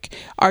 Like,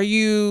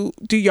 do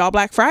y'all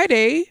Black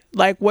Friday?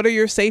 Like, what are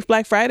your safe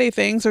Black Friday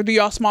things? Or do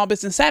y'all Small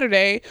Business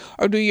Saturday?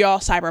 Or do y'all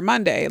Cyber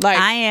Monday? Like,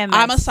 I'm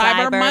a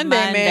Cyber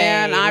Monday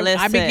man.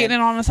 I've been getting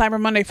on a Cyber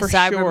Monday for sure.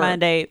 Cyber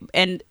Monday.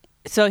 And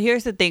so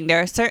here's the thing.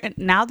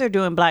 Now they're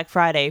doing Black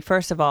Friday.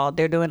 First of all,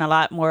 they're doing a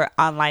lot more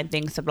online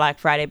things to Black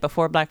Friday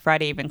before Black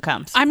Friday even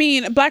comes. I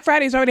mean, Black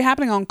Friday is already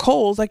happening on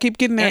Kohl's. I keep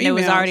getting their emails. And it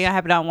was already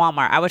happening on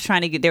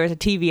Walmart. There was a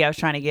TV I was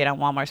trying to get on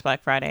Walmart's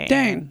Black Friday.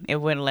 Dang. And it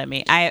wouldn't let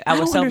me. I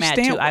was so mad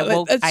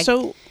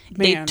too.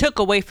 They took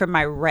away from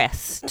my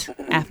rest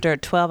after a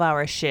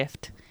 12-hour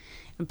shift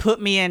and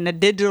put me in the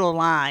digital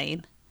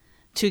line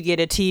to get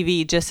a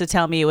TV just to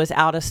tell me it was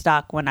out of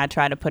stock when I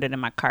tried to put it in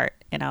my cart.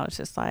 And I was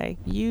just like,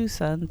 you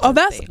son. Oh,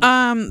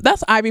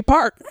 that's Ivy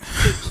Park.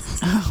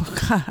 Oh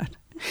God.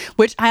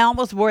 Which I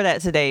almost wore that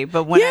today,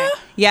 but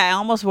I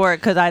almost wore it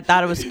because I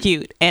thought it was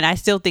cute, and I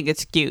still think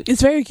it's cute.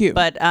 It's very cute.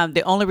 But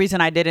the only reason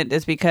I didn't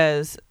is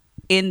because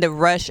in the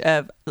rush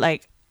of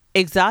like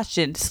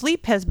exhaustion,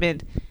 sleep has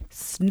been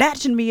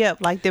snatching me up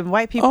like them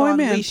white people on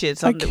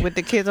leashes with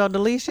the kids on the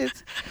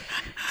leashes.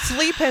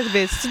 Sleep has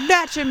been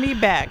snatching me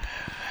back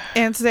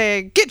and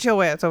saying, get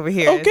your ass over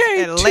here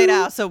and lay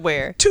down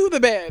somewhere. To the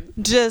bed.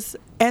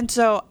 And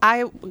so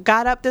I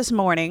got up this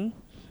morning.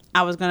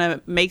 I was going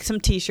to make some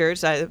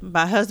t-shirts.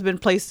 My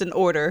husband placed an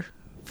order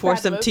for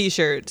some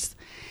t-shirts.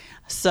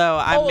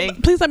 So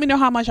please let me know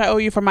how much I owe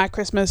you for my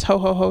Christmas ho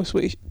ho ho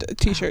sweet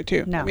t-shirt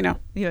too. No. Let me know.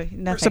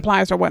 Nothing. For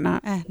supplies or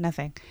whatnot.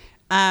 Nothing.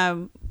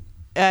 Tell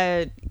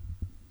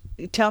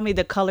me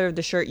the color of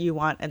the shirt you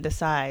want and the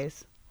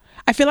size.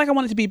 I feel like I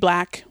want it to be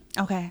black.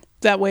 Okay.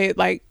 That way it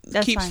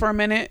That's keeps fine. For a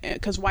minute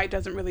because white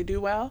doesn't really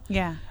do well.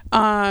 Yeah.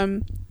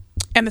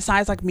 And the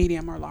size like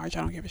medium or large.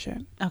 I don't give a shit.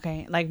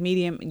 Okay. Like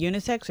medium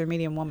unisex or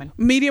medium woman?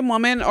 Medium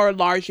woman or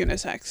large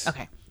unisex.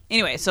 Okay.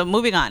 Anyway, so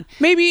moving on.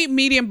 Maybe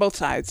medium both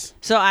sides.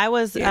 So I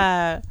was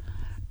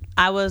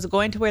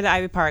going to wear the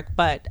Ivy Park,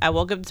 but I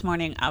woke up this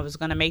morning. I was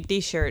going to make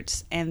these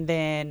shirts and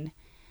then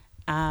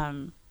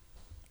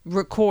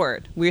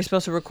record. We were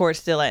supposed to record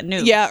still at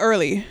noon. Yeah,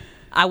 early.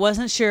 I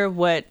wasn't sure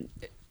what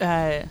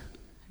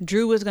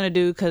Drew was going to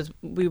do because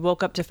we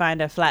woke up to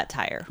find a flat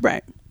tire.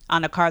 Right.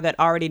 on a car that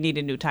already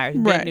needed new tires.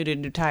 Right. Ben needed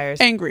new tires.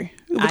 Angry.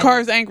 The car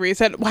is angry. It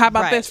said, how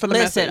about Right. this for the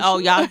Listen, message? oh,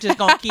 y'all just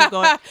going to keep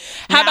going. How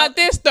Now, about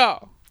this,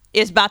 though?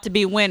 It's about to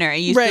be winter,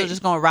 and you Right. still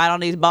just going to ride on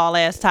these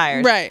ball-ass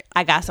tires. Right.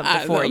 I got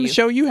something for Let me you.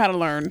 show you how to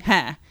learn.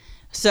 Huh.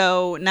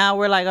 So now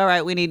we're like, all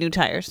right, we need new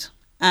tires.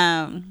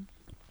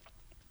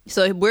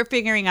 So we're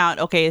figuring out,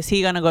 okay, is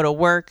he going to go to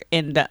work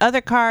in the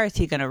other car? Is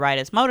he going to ride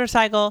his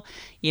motorcycle?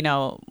 You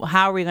know,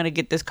 how are we going to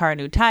get this car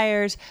new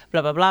tires?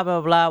 Blah, blah, blah,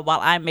 blah, blah, while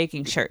I'm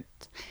making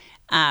shirts.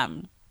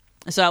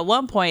 So at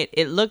one point,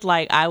 it looked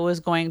like I was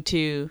going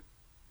to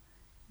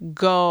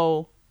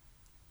come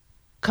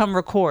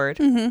record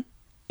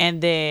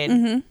and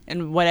then,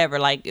 and whatever,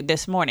 like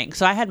this morning.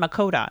 So I had my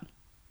coat on,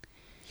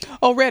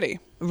 Already.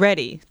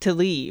 ready to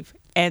leave.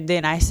 And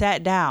then I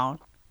sat down,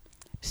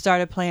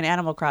 started playing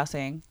Animal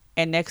Crossing.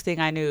 And next thing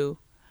I knew,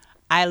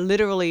 I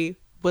literally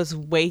was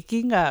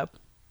waking up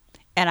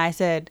and I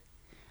said,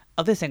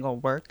 oh, this ain't gonna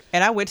work.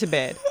 And I went to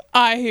bed.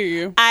 I hear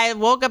you. I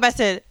woke up, I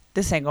said,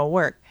 this ain't gonna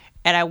work.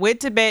 And I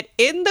went to bed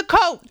in the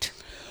coat.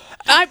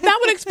 That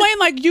would explain,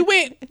 like, you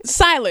went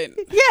silent.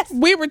 Yes.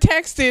 We were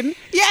texting.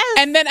 Yes.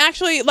 And then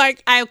actually,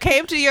 like, I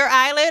came to your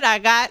island. I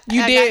got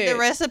the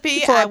recipe.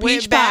 For I a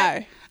went peach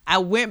back. pie. I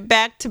went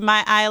back to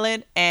my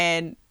island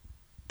and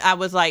I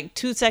was like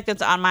 2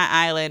 seconds on my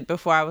island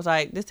before I was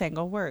like, this ain't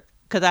gonna work.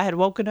 Because I had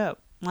woken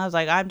up. I was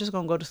like, I'm just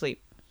gonna go to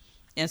sleep.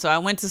 And so I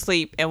went to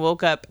sleep and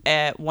woke up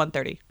at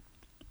 1:30.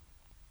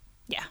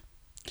 Yeah.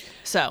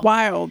 So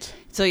wild.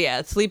 So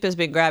yeah, sleep has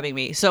been grabbing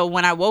me. So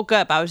when I woke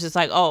up, I was just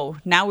like, oh,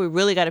 now we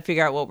really got to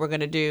figure out what we're going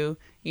to do.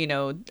 You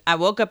know, I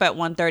woke up at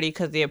 1:30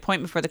 because the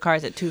appointment for the car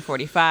is at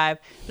 2:45.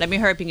 Let me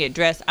hurry up and get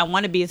dressed. I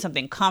want to be in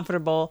something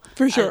comfortable.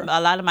 For sure. A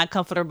lot of my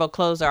comfortable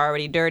clothes are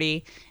already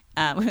dirty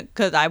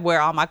because I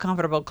wear all my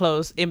comfortable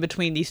clothes in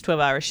between these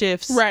 12-hour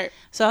shifts. Right.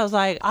 So I was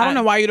like, I don't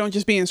know why you don't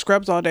just be in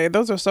scrubs all day.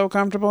 Those are so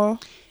comfortable.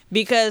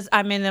 Because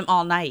I'm in them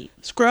all night.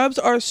 Scrubs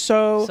are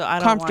so I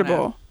don't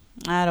comfortable.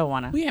 I don't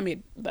want to. We had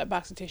me that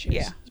box of tissues.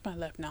 Yeah. It's my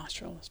left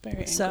nostril. It's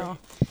very angry.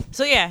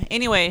 So yeah,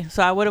 anyway,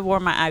 so I would have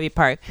worn my Ivy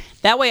Park.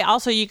 That way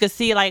also you could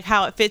see like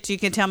how it fits. You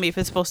can tell me if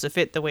it's supposed to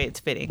fit the way it's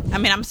fitting. I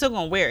mean, I'm still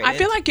going to wear it. I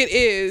feel like it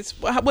is.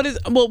 What is,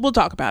 well, we'll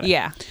talk about it.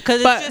 Yeah.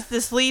 Because it's just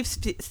the sleeves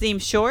seem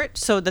short,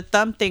 so the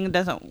thumb thing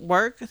doesn't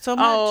work so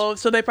much. Oh,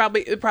 so it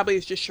probably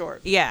is just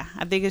short. Yeah,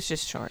 I think it's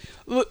just short.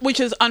 Which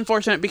is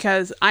unfortunate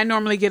because I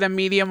normally get a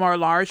medium or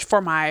large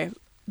for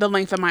the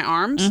length of my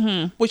arms,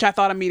 which I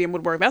thought a medium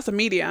would work. That's a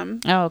medium.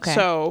 Oh, okay.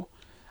 So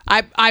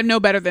I know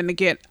better than to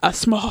get a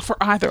small for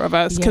either of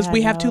us because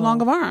we have too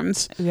long of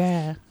arms.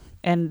 Yeah.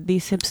 And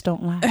these hips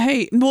don't lie.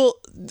 Hey, well,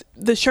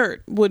 the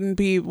shirt wouldn't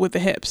be with the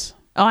hips.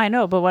 Oh, I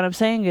know. But what I'm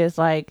saying is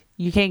like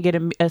you can't get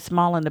a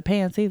small in the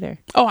pants either.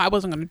 Oh, I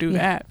wasn't going to do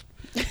that.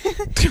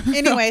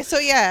 Anyway, so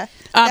yeah.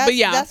 But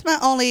yeah. That's my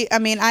only, I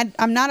mean,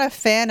 I'm not a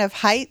fan of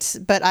heights,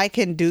 but I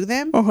can do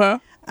them. Uh-huh.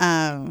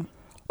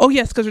 Oh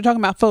yes, because we're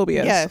talking about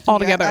phobias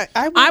altogether.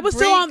 I was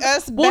still on.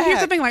 Well, here's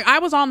the back. thing: like I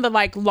was on the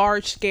like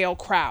large scale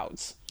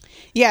crowds.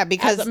 Yeah,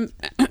 because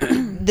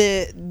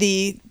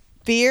the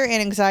fear and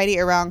anxiety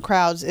around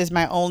crowds is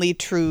my only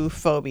true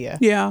phobia.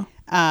 Yeah.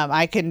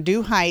 I can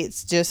do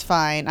heights just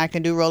fine. I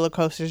can do roller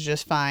coasters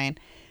just fine.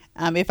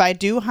 If I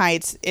do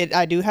heights,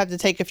 I do have to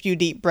take a few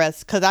deep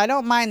breaths because I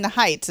don't mind the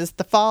heights. It's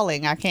the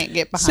falling I can't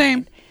get behind.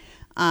 Same.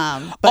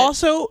 But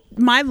Also,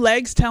 my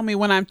legs tell me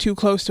when I'm too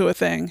close to a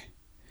thing.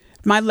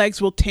 My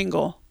legs will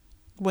tingle.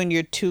 When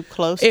you're too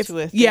close to a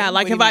thing? Yeah,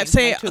 like if I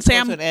say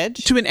I'm to an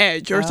edge? to an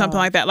edge or something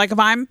like that. Like if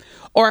I'm,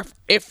 or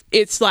if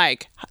it's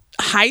like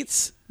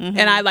heights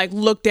and I like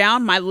look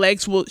down, my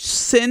legs will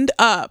send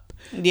up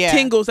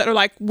tingles that are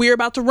like, we're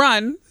about to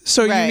run.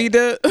 So you need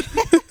to.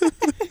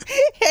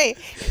 Hey,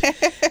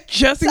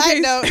 just in side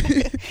case.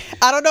 note,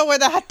 I don't know where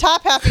the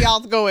top half of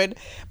y'all's going,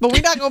 but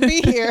we're not going to be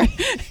here.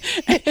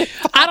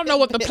 I don't know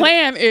what the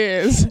plan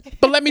is,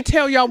 but let me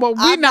tell y'all what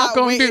we're not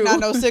going to do. I'm not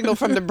waiting on no signal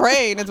from the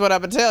brain is what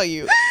I'm going to tell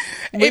you.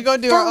 We're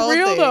going to do our own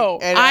thing. For real though,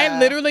 and, I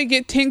literally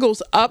get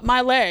tingles up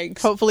my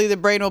legs. Hopefully the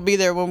brain will be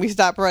there when we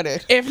stop running.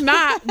 If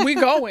not, we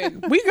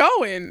going. We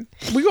going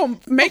to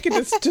make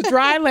it to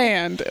dry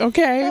land,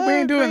 okay? We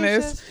ain't doing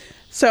this.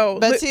 So,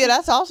 but see,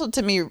 that's also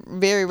to me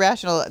very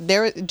rational.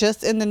 There,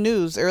 just in the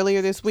news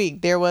earlier this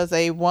week, there was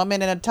a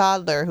woman and a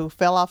toddler who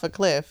fell off a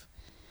cliff.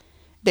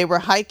 They were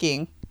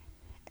hiking,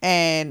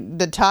 and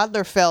the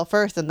toddler fell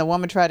first, and the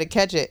woman tried to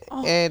catch it,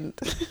 and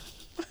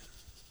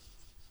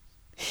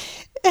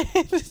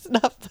it's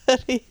not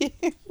funny.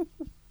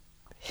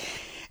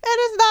 It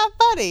is not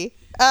funny.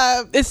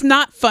 It's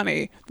not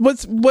funny.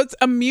 What's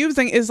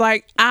amusing is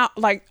like I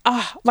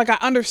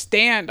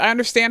understand. I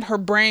understand her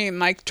brain.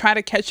 Like try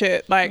to catch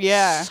it. Like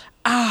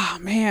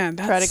man,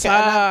 that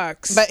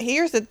sucks. But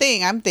here's the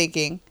thing. I'm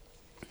thinking,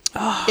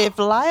 if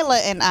Lila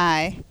and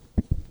I,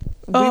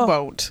 we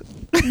won't.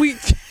 We.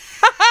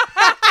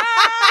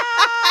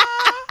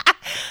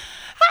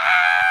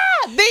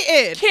 The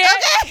end.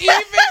 Can't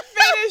even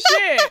finish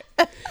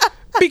it.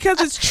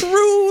 Because it's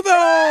true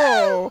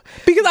though.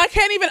 Because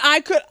I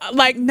could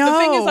like the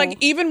thing is No. like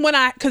even when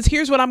because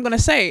here's what I'm gonna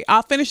say.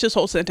 I'll finish this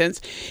whole sentence.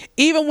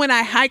 Even when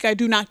I hike, I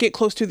do not get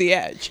close to the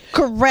edge.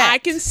 Correct. I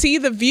can see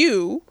the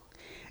view.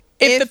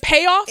 If the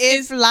payoff if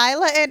is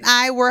Lila and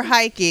I were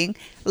hiking,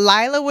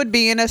 Lila would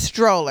be in a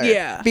stroller.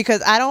 Yeah.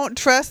 Because I don't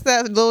trust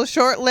that little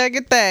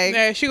short-legged thing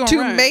Yeah, she gonna to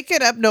run. make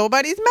it up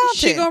nobody's mountain.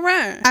 she gonna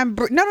run.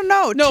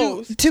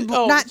 No. To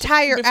not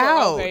tire before-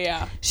 out. okay,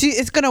 yeah.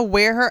 It's gonna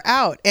wear her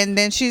out, and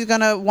then she's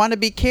gonna want to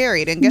be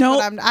carried. And guess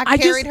what? I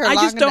carried her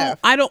long enough.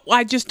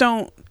 I just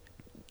don't.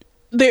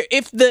 There,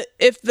 if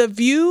the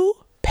view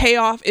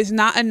payoff is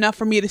not enough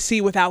for me to see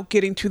without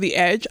getting to the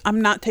edge, I'm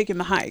not taking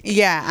the hike.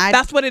 Yeah,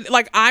 that's what it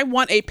like. I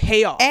want a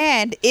payoff,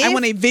 and I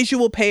want a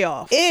visual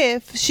payoff.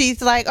 if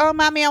she's like, "Oh,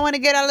 mommy, I want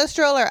to get out of the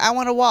stroller. I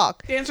want to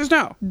walk," The answer's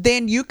no.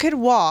 then you could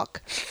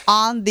walk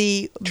on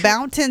the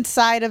mountain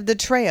side of the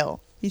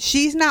trail.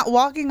 She's not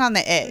walking on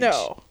the edge.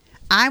 No.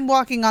 I'm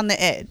walking on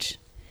the edge,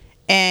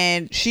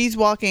 and she's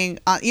walking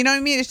on. You know what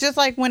I mean? It's just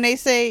like when they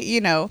say,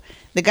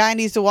 the guy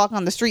needs to walk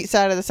on the street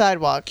side of the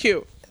sidewalk.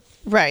 Cute.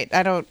 Right.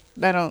 I don't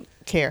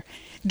care.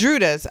 Drew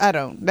does. I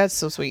don't. That's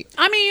so sweet.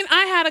 I mean,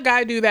 I had a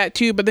guy do that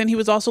too, but then he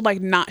was also like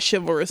not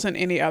chivalrous in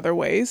any other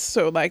ways.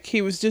 So like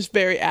he was just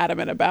very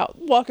adamant about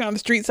walking on the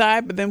street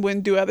side, but then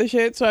wouldn't do other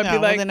shit. So I'd be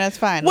like, then that's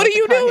fine. What Let are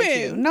you the car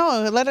hit doing?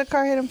 No, let a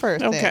car hit him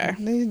first. Okay.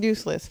 Then. He's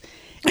useless.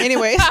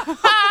 Anyways.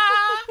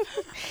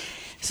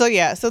 So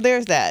yeah, so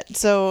there's that.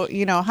 So,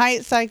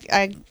 heights I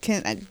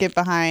can get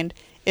behind.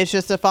 It's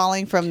just the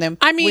falling from them.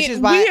 I mean, which is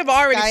why we have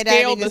already skydiving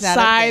scaled the is not a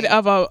side thing.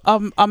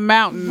 of a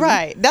mountain.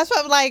 Right. That's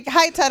what I'm like.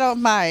 Heights I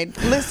don't mind.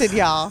 Listen,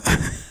 y'all.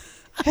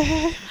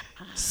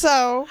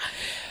 So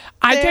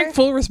I there- take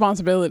full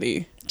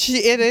responsibility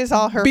it is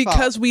all her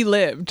because fault. we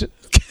lived.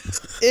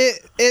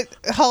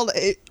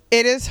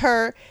 It is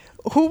her.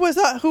 Who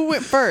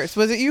went first?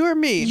 Was it you or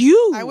me?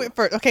 You. I went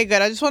first. Okay,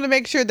 good. I just want to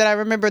make sure that I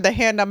remember the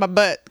hand on my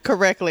butt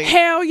correctly.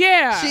 Hell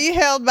yeah. She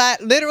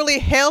literally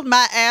held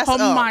my ass up.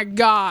 Oh my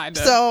God.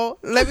 So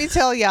let me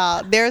tell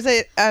y'all, there's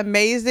an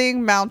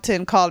amazing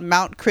mountain called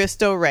Mount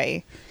Cristo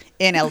Rey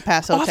in El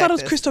Paso, I Texas. thought it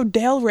was Cristo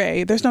Del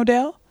Rey. There's no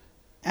Del?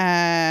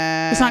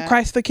 It's not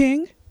Christ the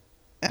King?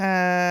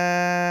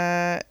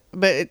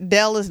 But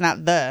Del is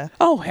not the.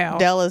 Oh, hell.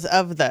 Del is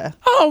of the.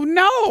 Oh,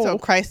 no. So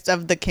Christ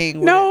of the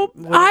King. No,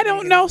 wouldn't I make don't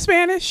any know sense.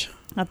 Spanish.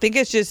 I think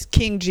it's just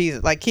King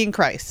Jesus, like King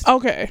Christ.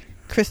 Okay.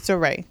 Cristo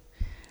Rey.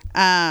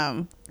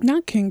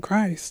 Not King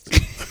Christ.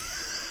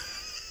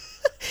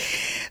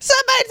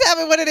 Somebody tell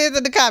me what it is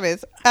in the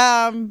comments.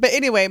 But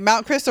anyway,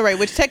 Mount Cristo Rey,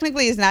 which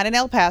technically is not in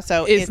El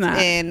Paso. It's not.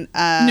 In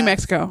New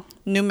Mexico.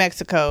 New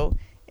Mexico.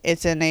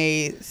 It's in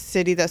a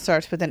city that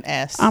starts with an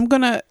S. I'm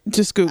going to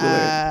just Google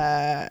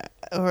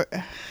it.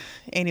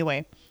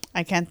 Anyway,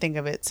 I can't think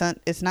of it.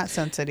 It's not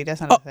Sun City.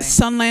 That's not a thing.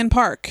 Sunland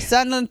Park.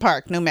 Sunland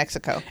Park, New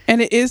Mexico.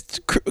 And it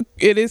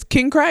is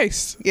King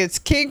Christ. It's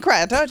King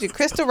Christ. I told you,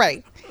 Cristo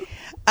Rey.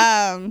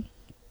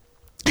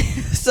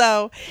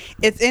 So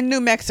it's in New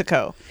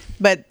Mexico,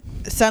 but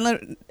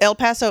El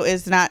Paso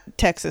is not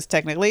Texas.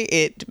 Technically,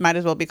 it might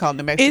as well be called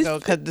New Mexico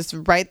because it's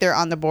right there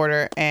on the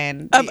border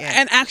and Of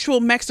an actual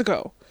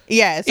Mexico.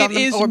 yeah, it's on It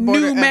the is border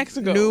New of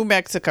Mexico. New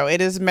Mexico.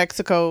 It is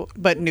Mexico,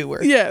 but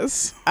newer.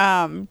 Yes.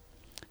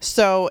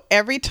 So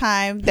every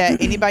time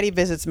that anybody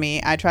visits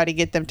me, I try to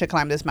get them to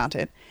climb this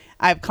mountain.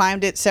 I've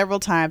climbed it several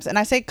times, and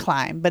I say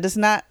climb, but it's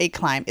not a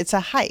climb. It's a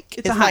hike.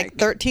 It's a like hike.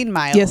 13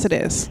 miles. Yes, it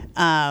is.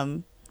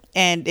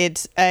 And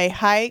it's a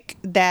hike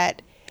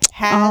that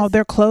has. Oh,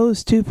 they're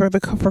closed too for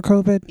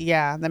COVID.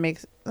 Yeah,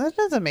 that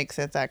doesn't make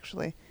sense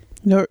actually.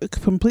 They're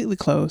completely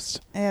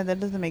closed. Yeah, that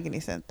doesn't make any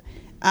sense.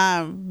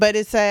 But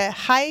it's a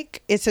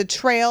hike. It's a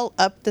trail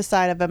up the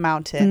side of a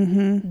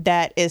mountain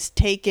that is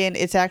taken.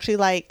 It's actually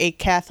like a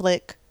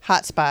Catholic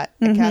hotspot.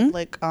 A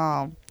Catholic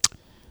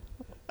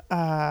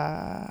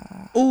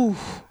Ooh.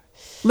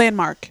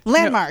 Landmark.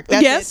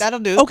 That's yes. it. That'll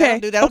do. Okay.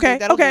 That'll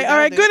do. Okay. All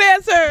right. Good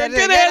answer.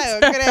 Good answer.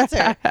 Good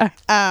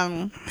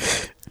answer.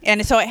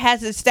 And so it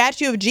has a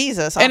statue of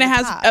Jesus on And it the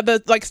has top.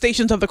 the like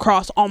stations of the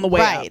cross on the way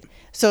Right. up.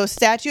 So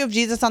statue of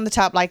Jesus on the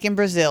top, like in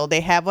Brazil.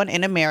 They have one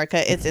in America.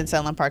 It's in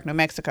Sunland Park, New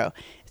Mexico.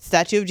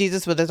 Statue of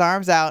Jesus with his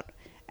arms out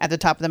at the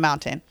top of the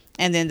mountain.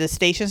 And then the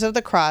stations of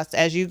the cross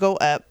as you go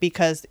up,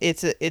 because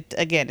it's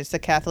a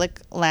Catholic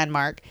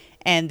landmark,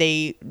 and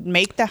they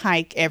make the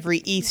hike every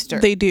Easter.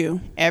 They do.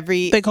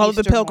 They call it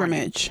the Easter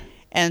pilgrimage. morning.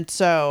 And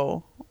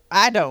so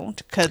I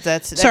don't, because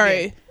that'd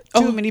Sorry. be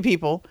too Oh. many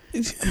people.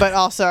 But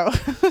also,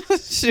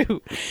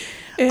 shoot.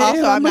 Yeah, Also,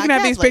 I'm I'm looking not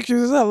at these Catholic. pictures.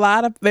 There's a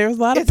lot of It's pictures,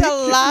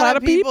 a lot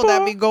of people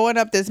that be going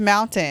up this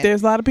mountain.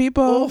 There's a lot of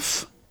people.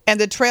 Oof. And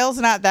the trail's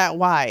not that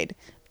wide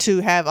to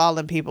have all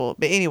them people.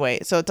 But anyway,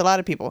 so it's a lot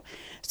of people.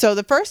 So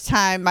the first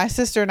time my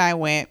sister and I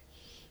went,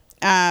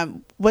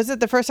 was it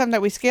the first time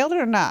that we scaled it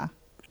or not?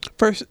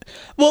 The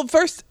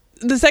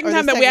second Or the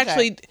time that we second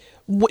actually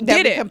That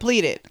did we it.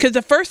 completed. Because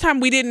the first time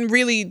we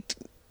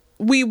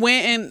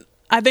went and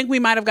I think we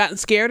might have gotten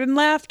scared and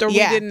left, or we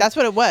Yeah, didn't. that's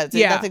what it was.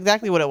 Yeah. That's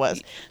exactly what it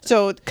was.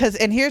 So,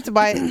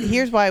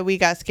 here's why we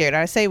got scared.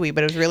 I say we,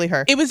 but it was really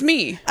her. It was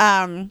me.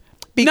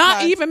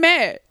 Not even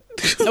mad.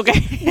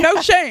 Okay.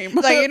 No shame.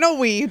 Like, you know,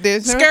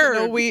 there's Scared.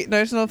 no we.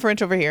 There's no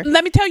French over here.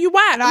 Let me tell you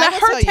why. No, I Let will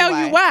her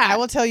tell you why. I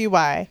will tell you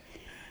why.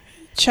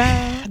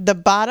 Child. The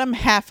bottom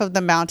half of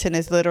the mountain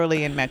is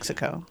literally in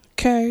Mexico.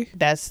 Okay.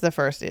 That's the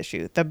first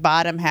issue. The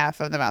bottom half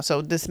of the mountain.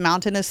 So this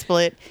mountain is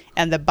split,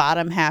 and the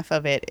bottom half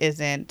of it is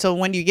in. So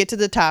when you get to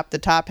the top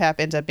half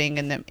ends up being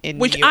in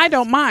Which the US. I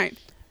don't mind.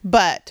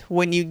 But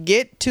when you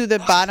get to the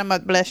bottom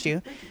of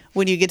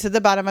when you get to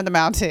the bottom of the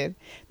mountain,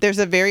 there's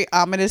a very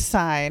ominous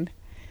sign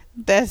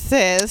that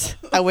says,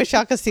 I wish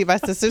y'all could see my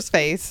sister's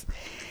face.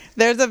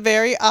 There's a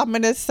very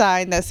ominous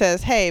sign that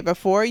says, hey,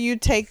 before you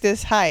take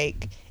this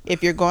hike,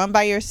 if you're going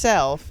by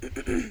yourself,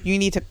 you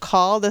need to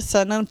call the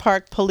Sunland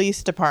Park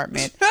Police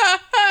Department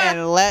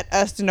and let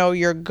us know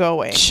you're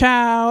going.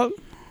 Child.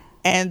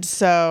 And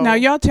so Now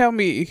y'all tell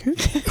me.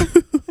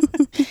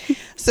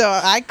 So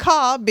I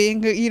call,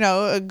 being,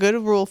 a good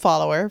rule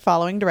follower,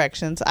 following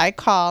directions. I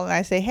call and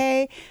I say,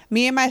 hey,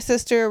 me and my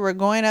sister, we're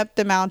going up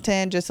the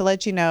mountain, just to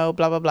let you know,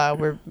 blah, blah, blah.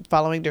 We're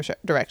following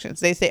directions.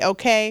 They say,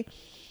 okay,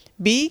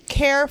 be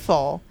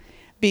careful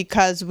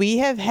because we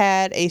have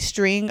had a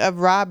string of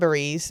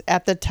robberies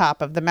at the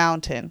top of the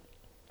mountain.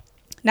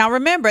 Now,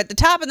 remember, at the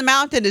top of the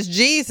mountain is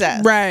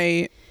Jesus.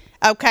 Right.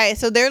 Okay,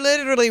 so they're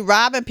literally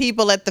robbing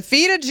people at the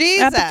feet of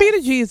Jesus. At the feet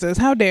of Jesus.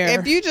 How dare.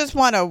 If you just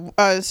want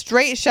a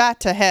straight shot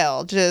to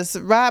hell, just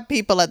rob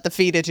people at the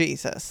feet of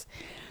Jesus.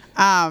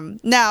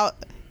 Now,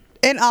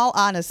 in all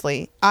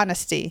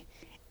honesty,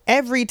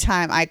 every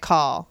time I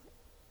call,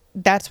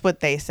 that's what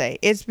they say.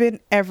 It's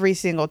been every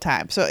single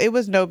time. So it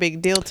was no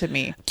big deal to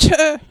me.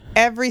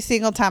 Every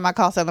single time I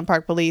call Sunland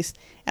Park Police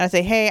and I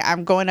say, hey,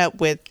 I'm going up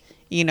with,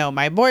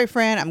 my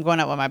boyfriend. I'm going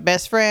up with my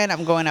best friend.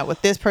 I'm going up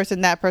with this person,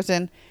 that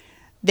person.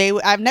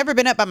 I've never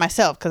been up by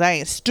myself because I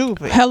ain't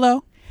stupid.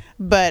 Hello.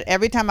 But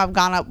every time I've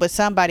gone up with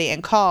somebody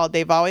and called,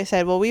 they've always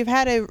said, well,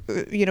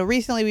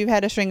 recently we've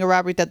had a string of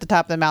robberies at the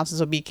top of the mountain,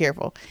 so be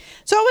careful.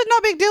 So it was no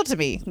big deal to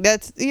me.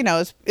 That's,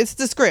 it's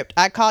the script.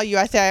 I call you,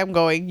 I say I'm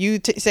going, you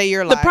say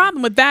you're lying. The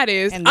problem with that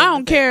is, I And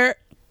don't care,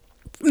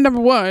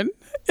 number one.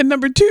 And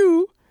number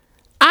two,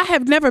 I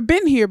have never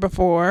been here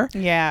before.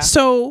 Yeah.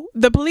 So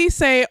the police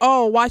say,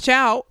 oh, watch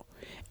out.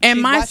 And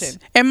She's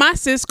my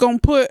sis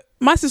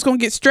gonna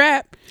get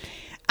strapped.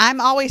 I'm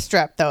always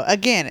strapped though,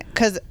 again,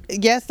 because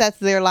yes, that's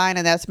their line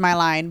and that's my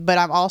line, but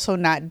I'm also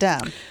not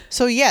dumb.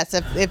 So yes,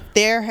 if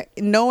they're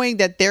knowing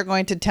that they're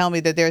going to tell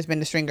me that there's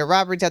been a string of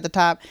robberies at the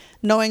top,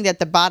 knowing that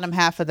the bottom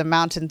half of the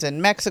mountains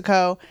in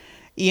Mexico,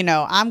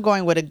 I'm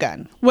going with a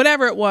gun.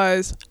 Whatever it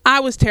was,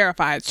 I was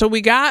terrified. So we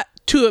got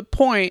to a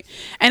point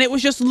and it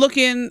was just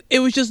looking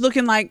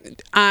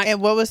like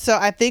And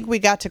I think we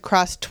got to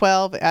cross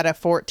 12 out of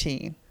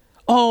 14.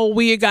 Oh,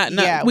 we had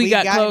gotten we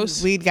got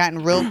close. We'd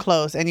gotten real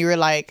close and you were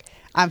like,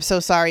 I'm so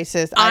sorry,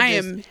 sis.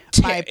 My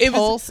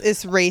pulse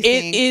is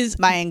racing. It is.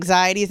 My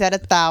anxiety is at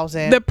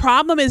 1,000. The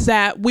problem is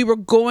that we were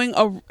going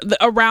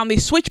around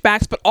these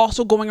switchbacks, but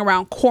also going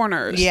around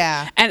corners.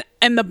 Yeah.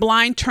 And the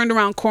blind turned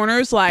around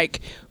corners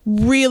like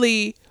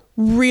really,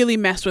 really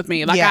messed with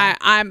me. Like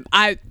yeah.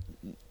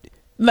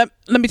 Let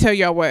me tell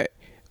y'all what.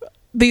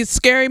 These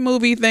scary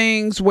movie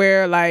things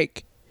where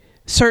like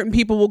certain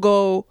people will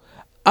go.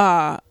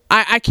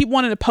 I keep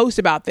wanting to post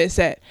about this,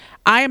 that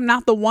I am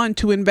not the one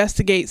to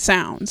investigate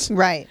sounds.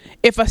 Right.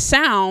 If a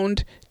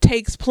sound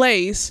takes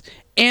place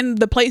in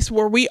the place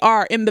where we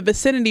are, in the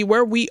vicinity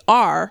where we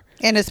are,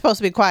 and it's supposed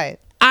to be quiet,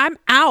 I'm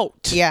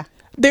out. Yeah.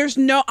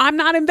 I'm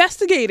not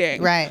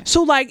investigating. Right.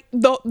 So like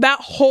that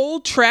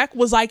whole trek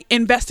was like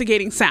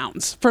investigating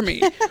sounds for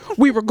me.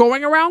 We were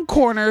going around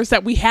corners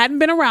that we hadn't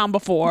been around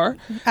before.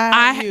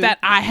 That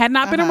I had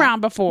not been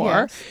around before.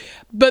 Yes.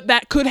 But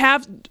that could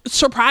have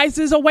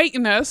surprises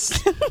awaiting us.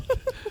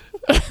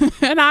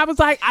 And I was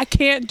like, I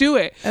can't do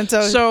it. And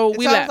so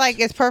we left. I was like,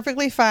 it's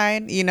perfectly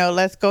fine.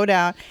 Let's go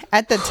down.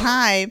 At the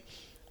time,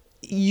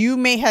 you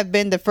may have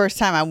been the first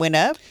time I went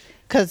up.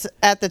 Because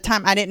at the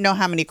time, I didn't know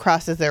how many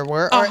crosses there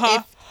were. Or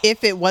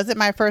if it wasn't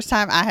my first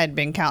time, I had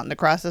been counting the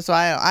crosses. So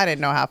I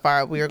didn't know how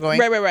far we were going.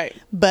 Right.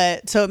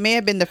 But so it may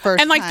have been the first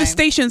time. And like the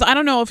stations, I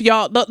don't know if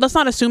y'all, let's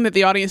not assume that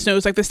the audience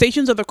knows. Like the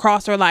stations of the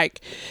cross are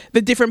like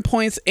the different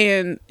points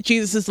in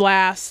Jesus's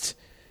last,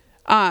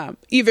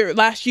 either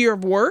last year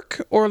of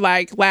work or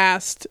like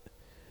last,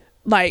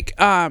 like,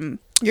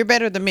 you're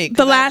better than me.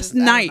 The last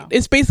night.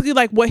 It's basically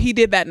like what he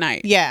did that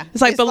night. Yeah.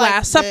 It's like the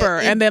Last Supper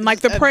and then like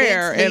the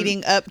prayer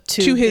leading up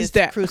to his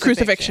death,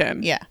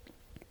 crucifixion. Yeah.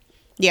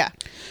 Yeah.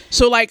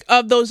 So like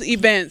of those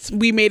events,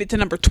 we made it to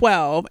number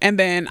 12 and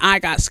then I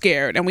got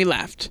scared and we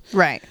left.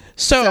 Right.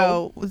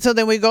 So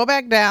then we go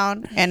back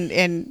down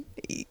and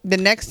the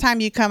next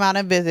time you come out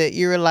and visit,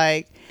 you're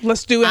like,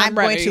 let's do it. I'm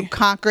going to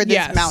conquer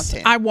this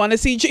mountain. I want to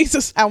see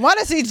Jesus. I want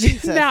to see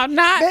Jesus. Now,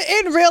 not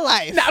in real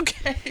life.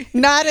 Okay.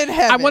 Not in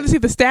heaven. I want to see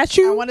the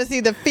statue. I want to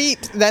see the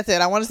feet. That's it.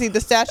 I want to see the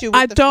statue. With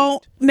I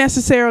don't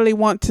necessarily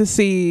want to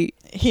see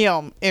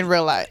him in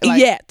real life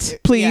yet.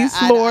 Please,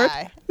 Lord.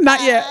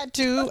 Not yet.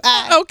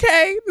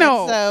 Okay.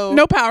 No.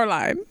 No power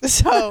line.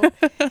 So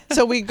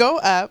we go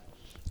up,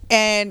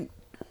 and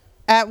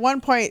at one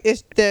point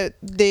it's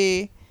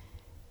the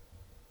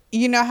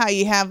you know how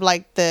you have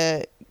like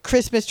the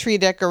Christmas tree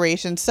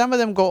decorations. Some of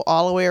them go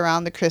all the way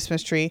around the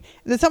Christmas tree.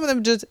 And then some of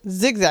them just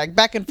zigzag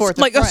back and forth.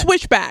 Like a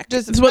switchback.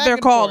 That's what they're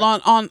called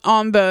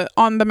on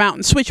the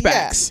mountain.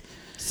 Switchbacks. Yeah.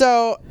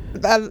 So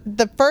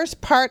the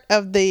first part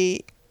of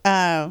the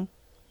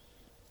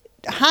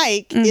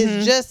hike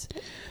is just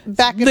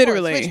back and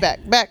Literally. forth,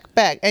 switchback,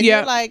 back. And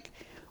you're like,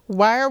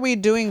 why are we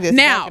doing this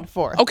now, back and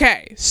forth?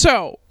 Okay,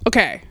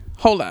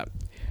 hold up.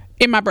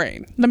 In my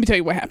brain, let me tell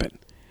you what happened.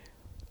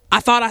 I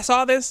thought I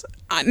saw this.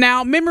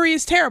 Now, memory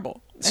is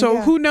terrible.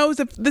 So who knows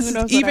if this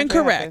is even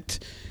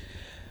correct.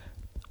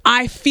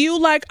 I feel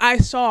like I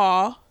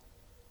saw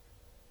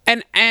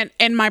and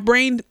my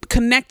brain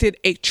connected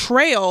a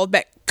trail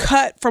that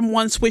cut from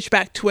one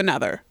switchback to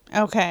another.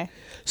 Okay.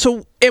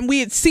 So, and we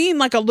had seen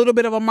like a little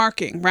bit of a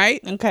marking,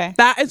 right? Okay.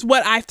 That is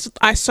what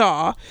I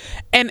saw.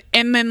 And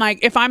then like,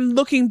 if I'm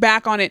looking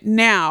back on it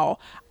now,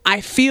 I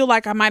feel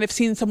like I might have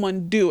seen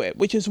someone do it,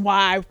 which is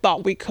why I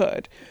thought we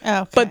could.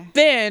 Okay. But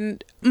then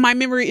my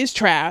memory is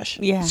trash.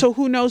 Yeah. So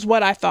who knows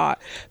what I thought.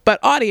 But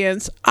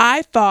audience,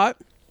 I thought,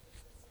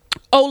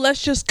 oh,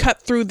 let's just cut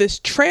through this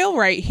trail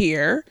right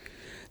here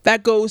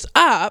that goes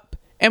up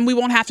and we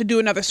won't have to do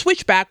another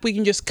switchback. We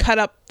can just cut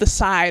up the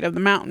side of the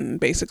mountain,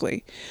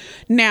 basically.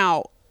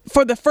 Now,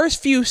 for the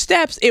first few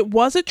steps, it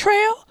was a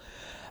trail,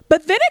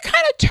 but then it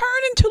kind of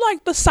turned into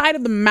like the side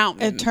of the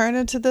mountain. It turned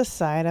into the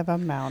side of a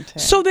mountain.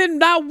 So then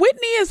now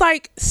Whitney is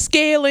like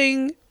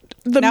scaling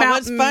the mountain. Now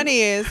what's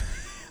funny is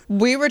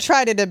we were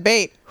trying to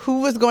debate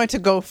who was going to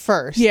go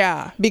first.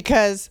 Yeah.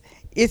 Because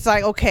it's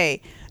like,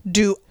 okay,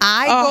 do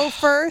I go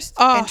first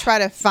and try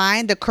to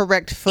find the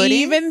correct footing?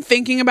 Even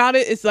thinking about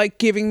it is like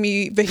giving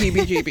me the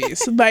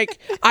heebie-jeebies. Like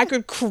I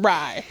could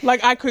cry. Do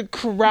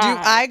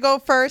I go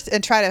first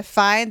and try to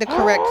find the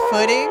correct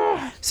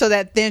footing so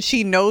that then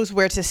she knows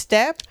where to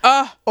step?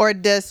 Or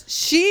does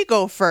she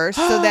go first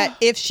so that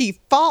if she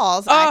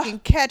falls, I can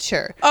catch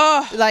her?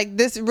 Like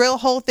this real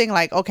whole thing,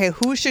 like, okay,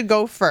 who should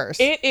go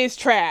first? It is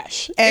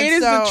trash. And it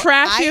is so the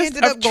trashiest I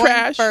ended up of going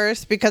trash.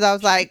 first because I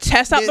was like,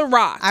 test out the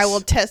rocks. I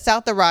will test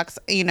out the rocks,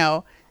 you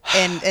know,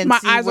 and my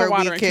see eyes where are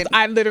watering because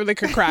I literally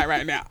could cry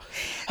right now.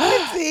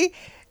 see.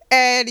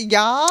 And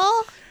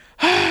y'all,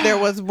 there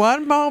was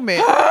one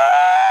moment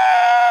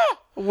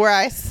where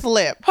I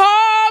slipped.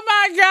 Oh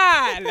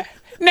my God.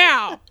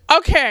 Now,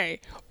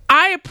 okay.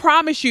 I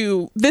promise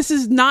you, this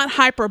is not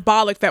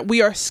hyperbolic that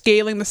we are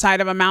scaling the side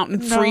of a mountain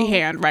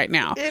freehand right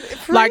now.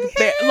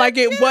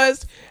 It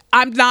was.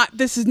 I'm not.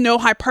 This is no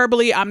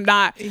hyperbole. I'm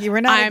not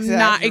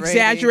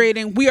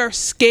exaggerating. We are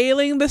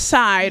scaling the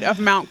side of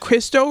Mount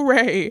Cristo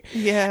Rey.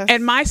 Yes.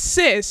 And my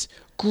sis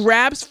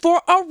grabs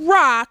for a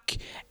rock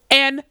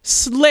and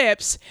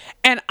slips,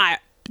 and I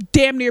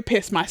damn near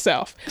pissed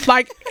myself.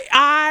 Like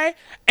I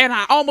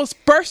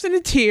almost burst into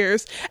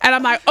tears, and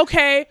I'm like,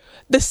 okay,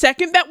 the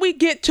second that we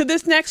get to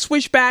this next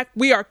switchback,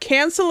 we are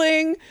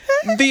canceling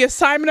the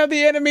assignment of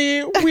the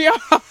enemy. We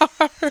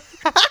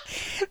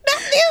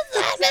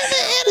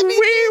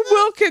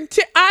will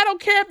continue. I don't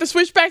care if the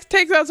switchbacks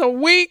takes us a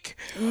week.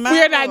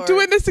 We are not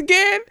doing this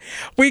again.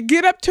 We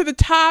get up to the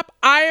top.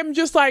 I am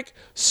just like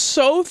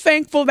so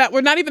thankful that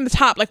we're not even the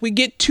top. Like we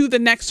get to the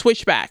next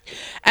switchback,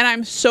 and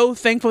I'm so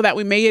thankful that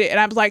we made it. And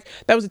I was like,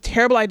 that was a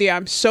terrible idea.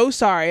 I'm so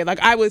sorry. Like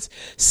I was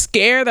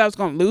scared that I was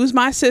going to lose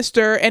my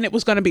sister, and it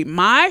was going to be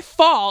my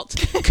fault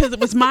because it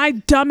was my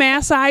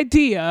dumbass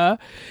idea.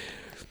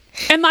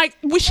 And like,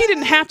 she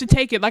didn't have to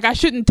take it. Like I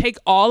shouldn't take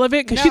all of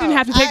it because she didn't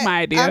have to take my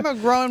idea. I'm a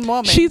grown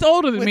woman. She's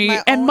older than me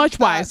and much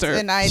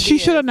wiser. She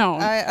should have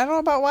known. I don't know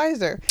about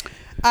wiser.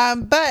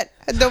 But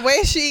the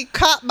way she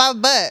caught my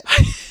butt.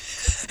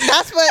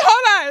 That's what.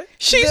 Hold on.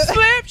 She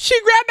slipped.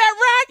 She grabbed that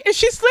rack and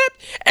she slipped,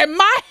 and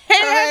my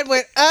head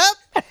went up,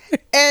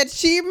 and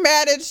she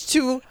managed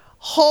to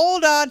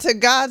hold on to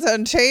God's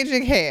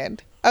unchanging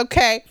hand.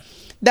 Okay.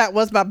 That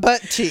was my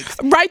butt cheeks.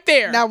 Right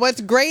there. Now,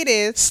 what's great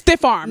is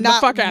stiff arm.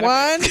 Not the fuck out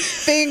one of it.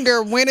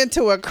 finger went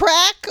into a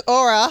crack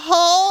or a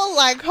hole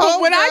like homegirl.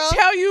 But when I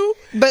tell you,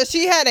 but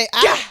she had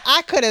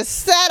I could have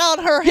sat on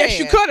her hand. Yes,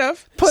 you could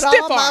have. Put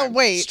stiff all arm. my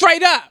weight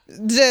Straight up.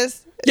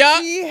 Just.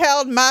 Yep. She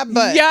held my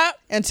butt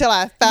until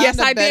I found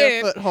a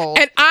better foothold.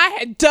 And I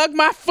had dug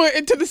my foot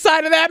into the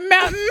side of that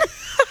mountain.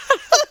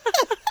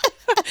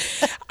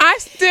 I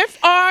stiff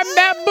armed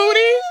that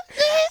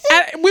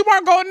booty, and we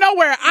weren't going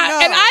nowhere. And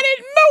I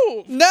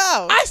didn't move.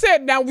 No, I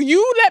said, "Now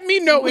you let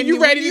me know when you're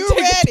ready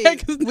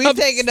to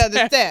take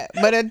another step."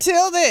 But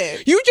until then,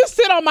 you just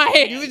sit on my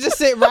hand. You just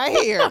sit right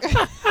here.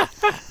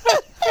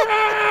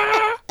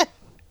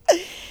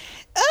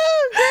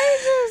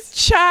 Oh,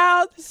 gracious.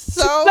 Child.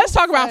 So let's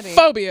talk about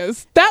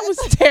phobias. That was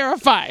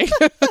terrifying.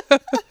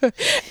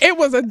 It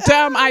was a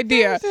dumb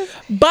idea.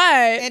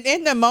 But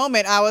in the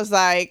moment I was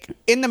like,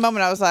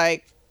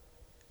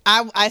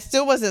 I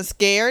still wasn't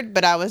scared,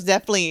 but I was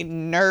definitely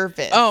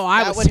nervous. Oh,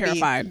 I was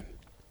terrified.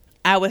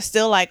 I was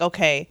still like,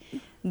 okay,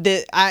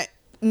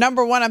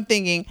 number one, I'm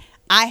thinking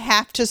I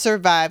have to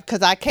survive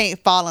because I can't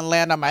fall and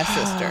land on my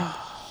sister.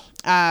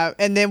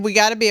 And then we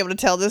got to be able to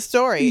tell this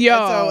story. Yo.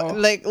 And so,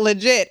 like,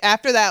 legit,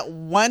 after that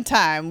one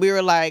time, we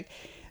were like,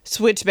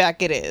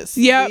 switchback it is.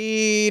 Yep.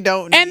 We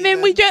don't. And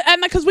then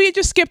because we had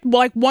just skipped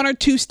like 1 or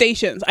 2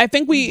 stations. I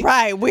think we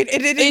right. It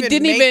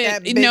didn't even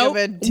that big of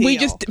a deal. We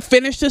just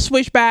finished the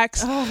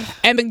switchbacks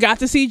and then got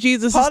to see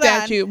Jesus'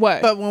 statue.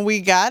 What? But when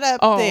we got up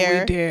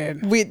there,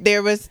 we did.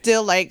 There was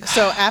still like,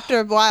 so after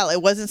a while,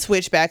 it wasn't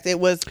switchbacks. It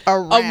was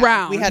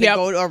around. We had to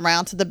go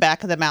around to the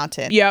back of the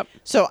mountain. Yep.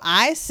 So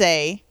I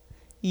say,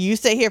 you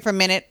stay here for a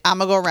minute. I'm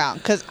going to go around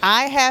because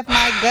I have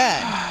my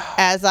gun,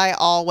 as I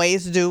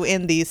always do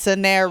in these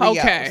scenarios.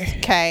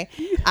 Okay.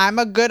 I'm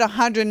a good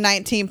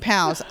 119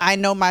 pounds. I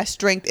know my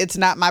strength. It's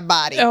not my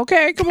body.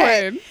 Okay, come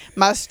on.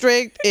 My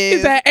strength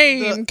is that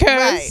aim,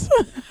 right.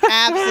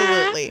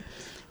 Absolutely.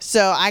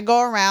 So I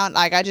go around,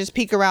 like I just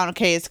peek around.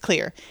 Okay, it's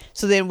clear.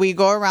 So then we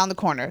go around the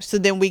corner. So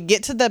then we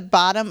get to the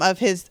bottom of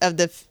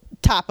the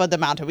top of the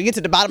mountain. We get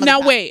to the bottom of the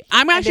mountain. Now wait,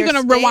 I'm actually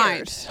going to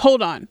rewind.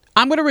 Hold on.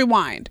 I'm going to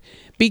rewind.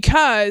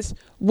 Because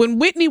when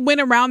Whitney went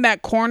around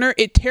that corner,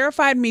 it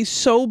terrified me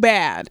so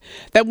bad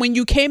that when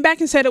you came back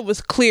and said it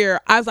was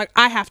clear, I was like,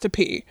 I have to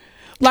pee.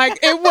 Like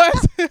it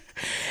was,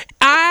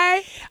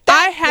 I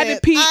had to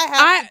pee.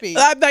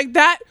 I like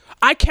that.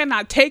 I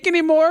cannot take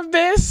any more of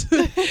this.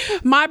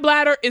 My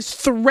bladder is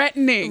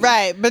threatening.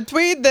 Right.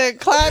 Between the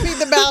climbing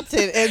the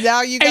mountain and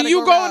now you gotta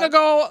going to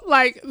go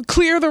like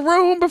clear the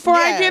room before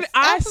I get it.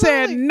 I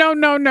said, no.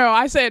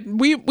 I said,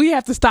 we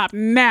have to stop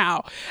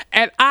now.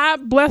 And I,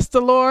 bless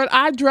the Lord,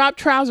 I dropped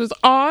trousers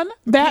on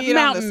that mountain.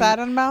 On the side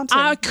of the mountain.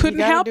 I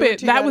couldn't help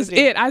it. That was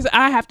it.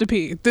 I have to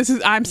pee.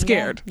 I'm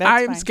scared. Yeah,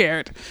 I am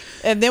scared.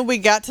 And then we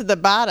got to the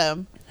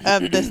bottom.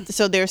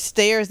 So there's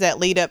stairs that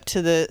lead up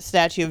to the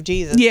statue of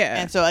Jesus.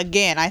 Yeah. And so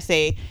again, I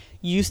say,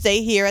 you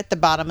stay here at the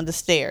bottom of the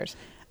stairs.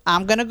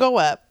 I'm going to go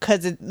up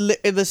because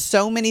it was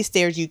so many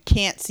stairs. You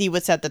can't see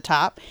what's at the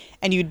top.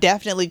 And you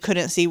definitely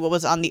couldn't see what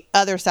was on the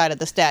other side of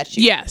the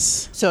statue.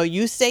 Yes. So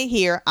you stay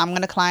here. I'm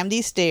going to climb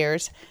these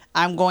stairs.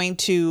 I'm going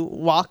to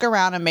walk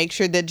around and make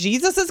sure that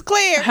Jesus is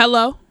clear.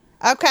 Hello.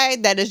 Okay.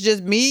 That is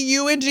just me,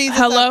 you, and Jesus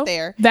up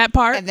there. That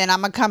part. And then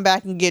I'm going to come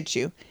back and get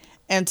you.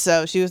 And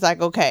so she was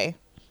like, okay.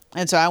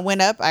 And so I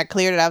went up, I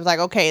cleared it. I was like,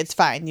 okay, it's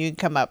fine. You can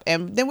come up.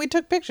 And then we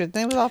took pictures.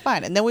 Then it was all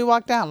fine. And then we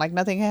walked down like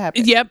nothing had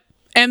happened. Yep.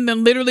 And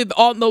then literally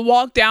the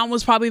walk down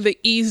was probably the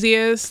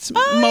easiest,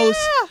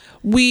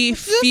 we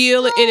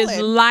feel it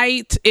is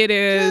light. It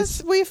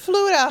is. We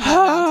flew down the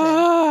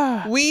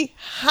mountain. We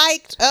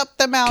hiked up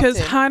the mountain.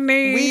 Because,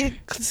 honey, we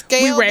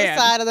scaled the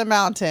side of the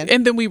mountain.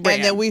 And then we ran.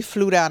 And then we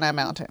flew down that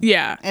mountain.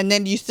 Yeah. And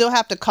then you still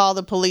have to call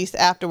the police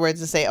afterwards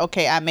and say,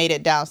 okay, I made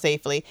it down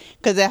safely.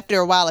 Because after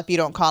a while, if you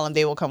don't call them,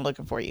 they will come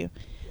looking for you.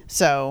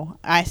 So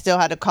I still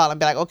had to call and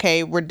be like,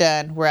 okay, we're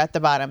done. We're at the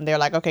bottom. They're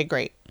like, okay,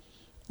 great.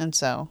 And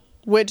so,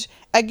 which,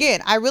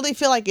 again, I really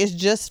feel like it's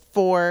just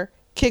for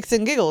kicks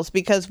and giggles,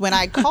 because when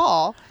I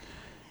call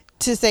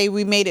to say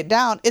we made it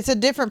down, it's a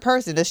different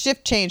person. The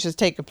shift change has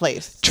taken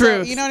place.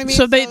 True. So, you know what I mean?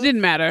 So they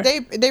didn't matter.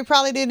 They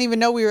probably didn't even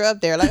know we were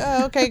up there. Like,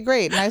 oh, okay,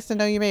 great. Nice to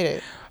know you made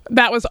it.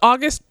 That was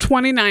August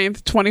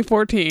 29th,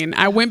 2014.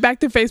 I went back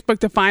to Facebook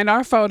to find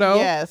our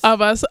photo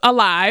of us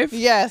alive.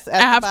 Yes.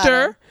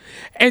 After.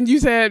 And you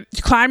said,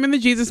 climbing the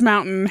Jesus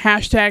Mountain,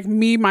 #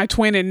 me, my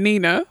twin, and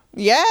Nina.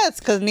 Yes,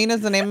 because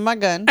Nina's the name of my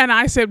gun. And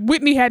I said,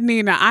 Whitney had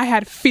Nina. I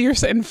had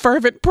fierce and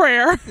fervent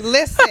prayer.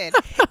 Listen,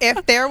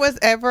 if there was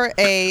ever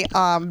a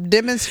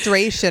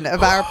demonstration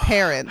of our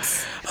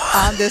parents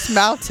on this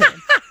mountain,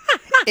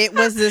 it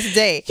was this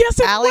day. Yes,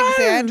 it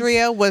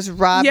Alexandria was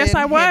Robin Yes,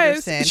 I was.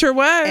 Henderson. Sure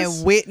was.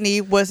 And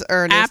Whitney was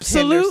Ernest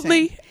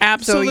Absolutely. Henderson.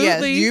 Absolutely. So,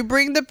 yes, you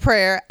bring the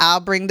prayer,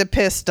 I'll bring the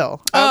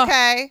pistol.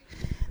 Okay?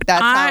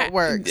 That's how it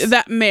works.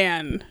 That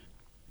man.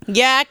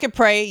 Yeah, I can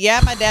pray. Yeah,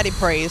 my daddy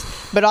prays.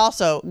 But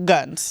also,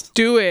 guns.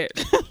 Do it.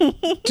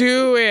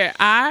 Do it.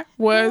 I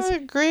was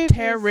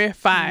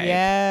terrified.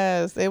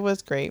 Yes, it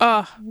was great.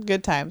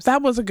 Good times.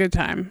 That was a good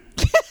time.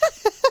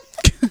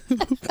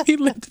 We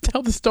lived to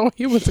tell the story.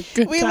 It was a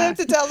good time. We lived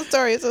to tell the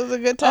story, so it was a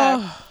good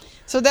time.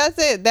 So that's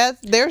it.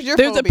 There's your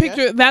There's phobia. a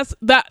picture.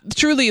 That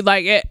truly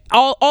like it,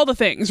 all the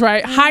things,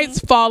 right? Mm-hmm. Heights,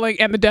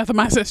 falling, and the death of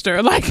my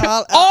sister. Like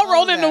all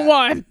rolled into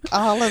one.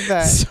 All of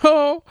that.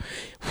 So,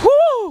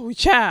 whoo,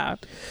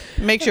 child.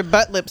 Makes your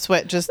butt lip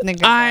sweat just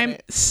thinking I'm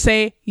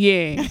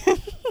saying.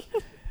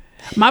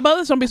 My butt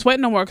lips don't be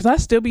sweating no more because I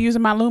still be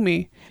using my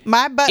Lumi.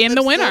 My butt in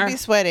lips the winter still be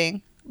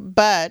sweating,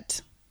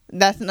 but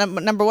that's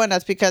number one.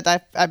 That's because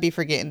I be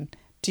forgetting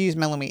to use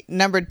my Lumi.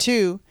 Number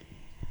two,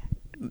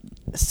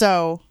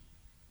 so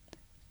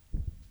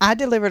I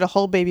delivered a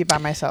whole baby by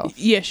myself.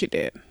 Yes, you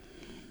did.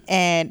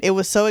 And it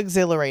was so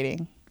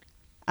exhilarating.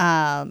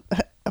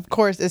 Of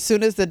course, as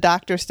soon as the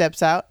doctor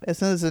steps out, as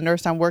soon as the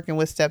nurse I'm working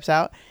with steps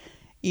out,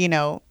 you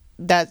know,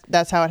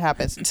 that's how it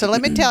happens. So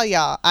let me tell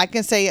y'all, I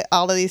can say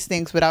all of these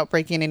things without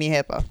breaking any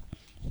HIPAA.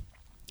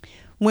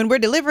 When we're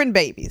delivering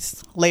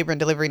babies, labor and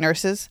delivery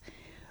nurses,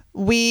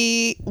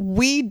 we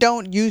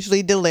don't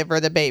usually deliver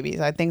the babies.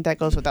 I think that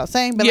goes without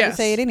saying, but let me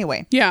say it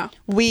anyway. Yeah.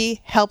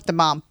 We help the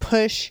mom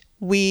push.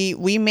 We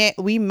may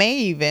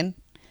even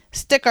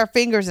stick our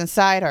fingers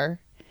inside her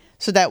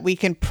so that we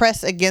can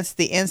press against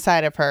the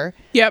inside of her.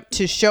 Yep.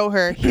 To show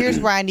her, here's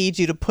where I need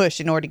you to push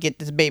in order to get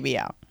this baby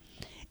out.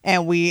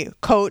 And we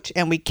coach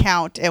and we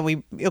count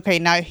and okay,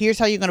 now here's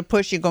how you're going to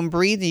push. You're going to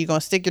breathe and you're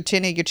going to stick your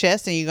chin in your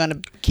chest and you're going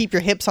to keep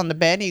your hips on the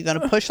bed and you're going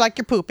to push like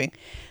you're pooping.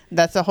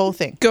 That's the whole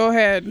thing. Go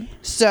ahead.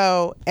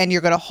 So, and you're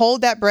going to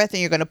hold that breath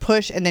and you're going to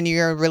push and then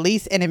you're going to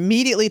release and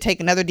immediately take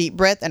another deep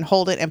breath and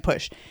hold it and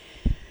push.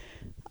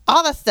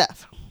 All that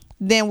stuff.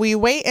 Then we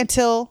wait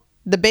until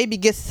the baby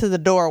gets to the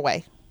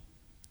doorway.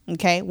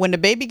 Okay. When the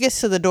baby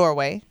gets to the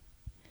doorway,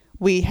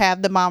 we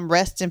have the mom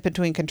rest in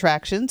between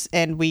contractions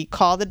and we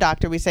call the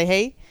doctor. We say,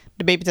 hey,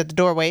 the baby's at the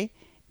doorway.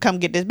 Come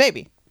get this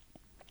baby.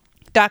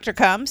 Doctor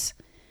comes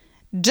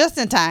just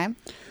in time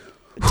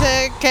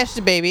to catch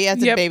the baby as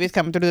the baby's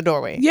coming through the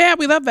doorway. Yeah,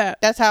 we love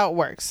that. That's how it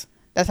works.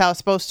 That's how it's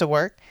supposed to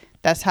work.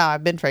 That's how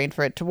I've been trained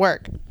for it to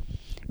work.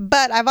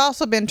 But I've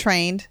also been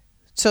trained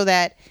so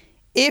that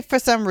if for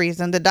some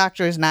reason the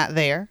doctor is not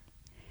there,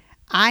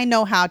 I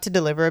know how to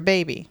deliver a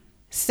baby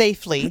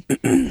safely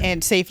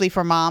and safely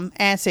for mom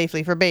and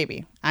safely for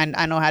baby. I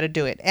know how to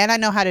do it. And I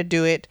know how to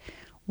do it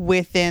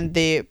within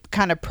the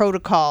kind of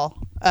protocol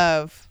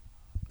of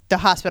the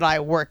hospital I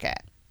work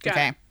at.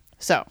 Okay.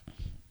 So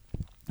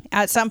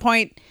at some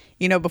point,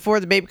 before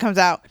the baby comes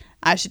out,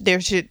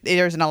 there's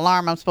an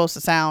alarm I'm supposed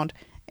to sound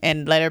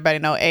and let everybody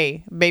know,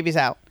 hey, baby's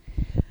out.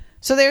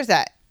 So there's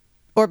that.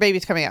 Or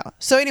baby's coming out.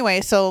 So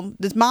anyway, so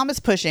this mom is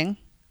pushing.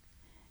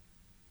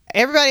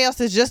 Everybody else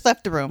has just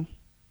left the room.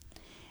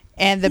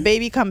 And the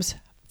baby comes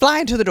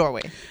flying to the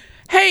doorway.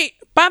 Hey,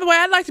 by the way,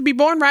 I'd like to be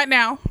born right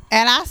now.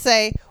 And I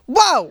say,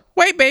 whoa.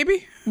 Wait,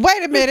 baby.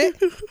 Wait a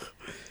minute.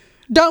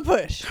 Don't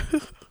push.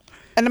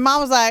 And the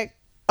mom was like,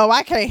 oh,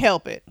 I can't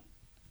help it.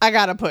 I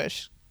got to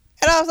push.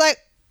 And I was like,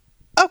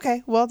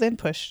 okay, well then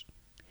push.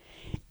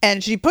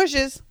 And she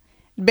pushes.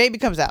 The baby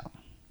comes out.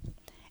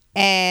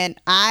 And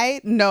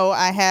I know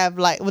I have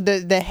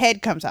the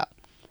head comes out.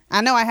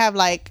 I know I have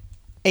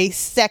a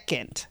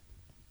second.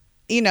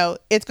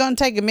 It's going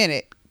to take a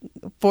minute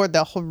for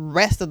the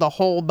rest of the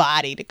whole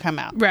body to come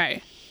out.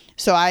 Right.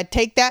 So I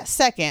take that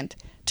second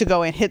to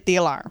go and hit the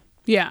alarm.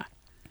 Yeah.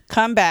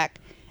 Come back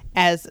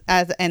and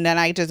then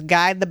I just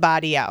guide the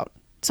body out.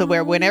 So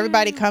when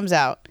everybody comes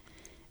out,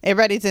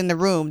 everybody's in the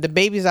room, the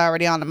baby's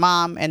already on the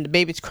mom and the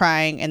baby's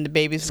crying and the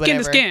baby's skin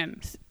whatever. to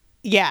skin.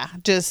 Yeah,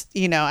 just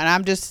and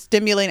I'm just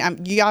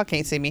stimulating. Y'all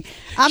can't see me.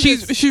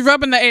 She's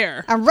rubbing the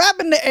air. I'm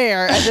rubbing the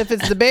air as if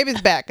it's the baby's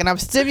back, and I'm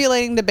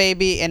stimulating the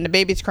baby, and the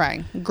baby's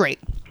crying. Great.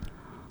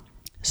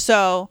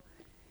 So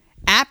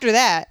after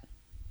that,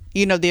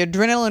 the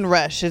adrenaline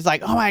rush is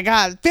like, oh my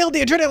God, feel the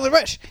adrenaline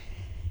rush.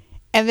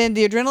 And then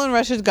the adrenaline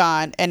rush is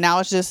gone, and now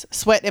it's just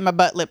sweat in my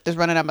butt lip that's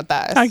running down my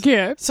thighs. I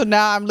can't. So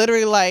now I'm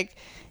literally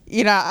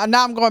now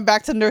I'm going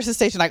back to the nurse's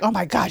station like, oh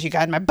my God, you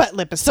guys, my butt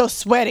lip is so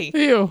sweaty.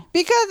 Ew.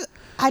 Because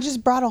I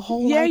just brought a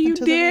whole life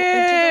into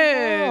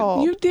the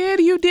world. You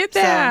did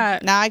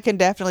that. So now I can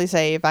definitely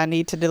say if I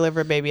need to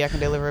deliver a baby, I can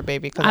deliver a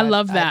baby. I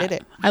love that. I did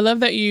it. I love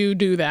that you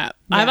do that.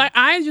 Yeah.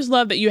 I just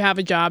love that you have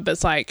a job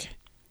that's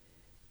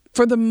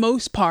for the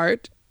most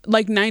part,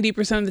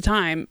 90% of the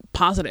time,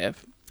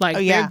 positive.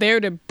 They're there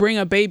to bring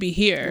a baby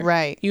here.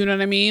 Right. You know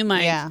what I mean?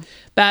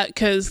 That,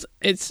 because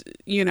it's,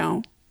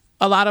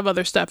 a lot of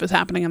other stuff is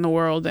happening in the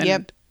world. And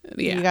yep.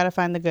 Yeah. You got to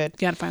find the good.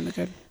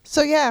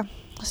 So, yeah.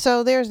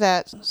 So there's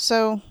that.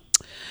 So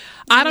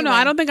I don't know.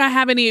 I don't think I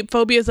have any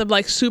phobias of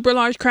super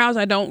large crowds.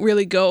 I don't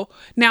really go.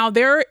 Now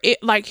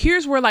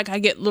here's where I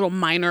get little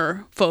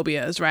minor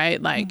phobias,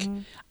 right?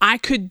 I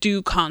could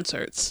do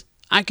concerts.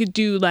 I could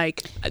do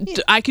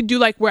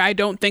where I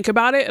don't think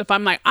about it. If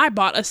I'm I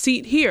bought a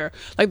seat here.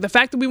 The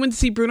fact that we went to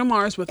see Bruno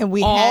Mars with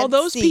all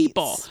those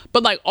people.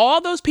 But all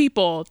those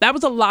people, that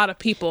was a lot of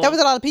people.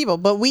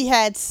 But we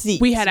had seats.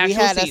 We had actual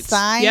seats. We had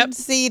assigned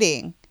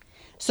seating.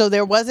 So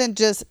there wasn't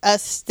just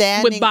us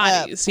standing with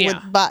bodies,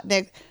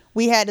 up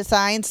we had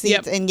assigned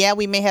seats, and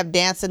we may have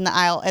danced in the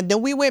aisle, and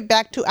then we went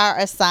back to our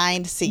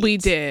assigned seats. We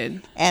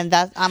did, and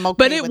I'm okay.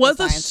 But it was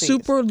a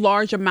super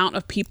large amount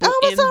of people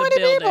in the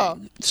building.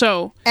 People.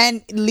 So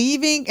and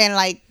leaving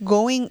and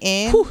going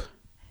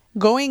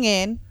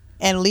in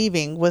and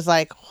leaving was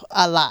a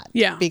lot.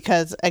 Yeah,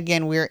 because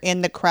again we're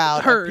in the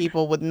crowd of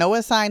people with no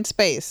assigned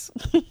space.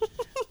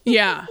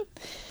 Yeah.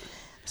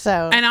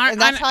 So and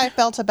that's how I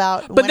felt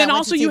about. But then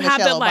also you have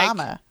that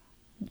Obama.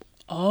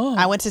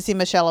 I went to see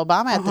Michelle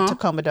Obama at the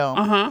Tacoma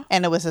Dome,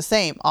 and it was the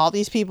same. All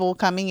these people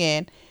coming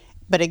in,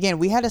 but again,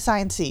 we had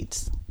assigned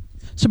seats.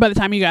 So by the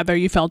time you got there,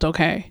 you felt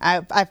okay.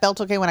 I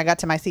felt okay when I got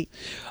to my seat.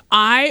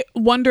 I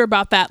wonder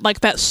about that,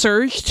 that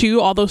surge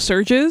too. All those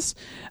surges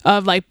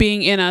of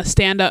being in a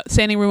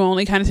standing room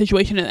only kind of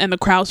situation, and the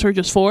crowd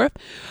surges forth,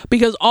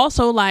 because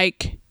also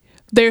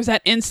there's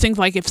that instinct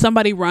if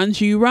somebody runs,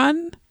 you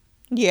run.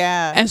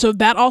 Yeah. And so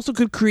that also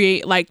could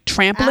create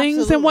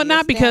tramplings and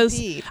whatnot, because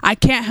I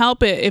can't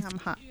help it.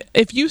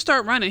 If you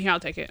start running, here, I'll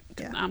take it.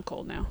 Yeah. I'm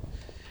cold now.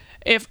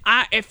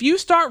 If you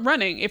start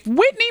running, if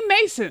Whitney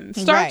Mason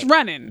starts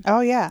running, oh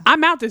yeah,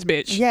 I'm out this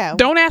bitch. Yeah.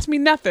 Don't ask me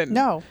nothing.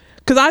 No.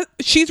 Because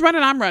she's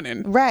running, I'm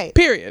running. Right.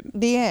 Period.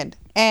 The end.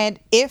 And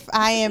if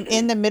I am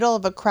in the middle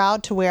of a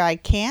crowd to where I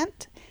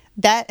can't,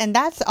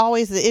 that's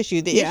always the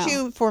issue. The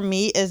issue for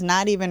me is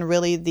not even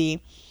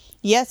really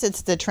yes,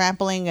 it's the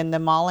trampling and the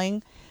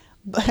mauling,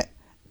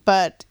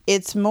 but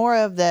it's more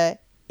of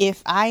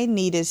if I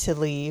needed to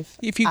leave,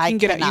 if you can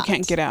get out, you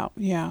can't get out.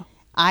 Yeah.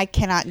 I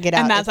cannot get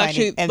out. And that's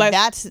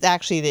that's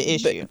actually the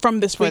issue from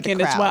this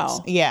weekend as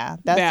well. Yeah,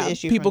 that's the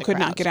issue. People could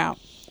not get out.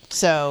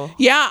 So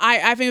yeah,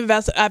 I think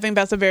that's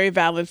a very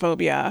valid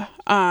phobia.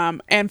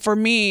 And for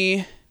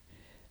me,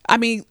 I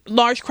mean,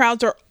 large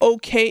crowds are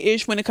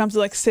okay-ish when it comes to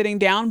like sitting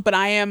down, but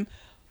I am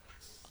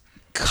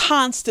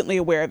constantly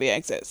aware of the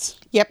exits.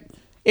 Yep.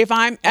 If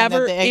I'm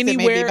ever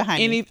anywhere, I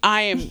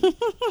am.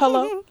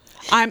 Hello.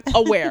 I'm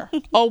aware.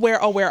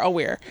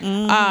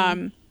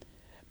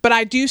 But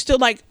I do still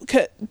like.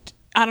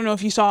 I don't know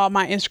if you saw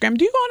my Instagram.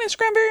 Do you go on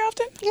Instagram very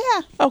often?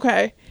 Yeah.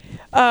 Okay.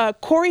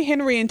 Corey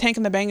Henry and Tank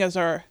and the Bangas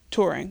are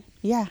touring.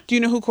 Yeah. Do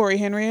you know who Corey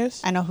Henry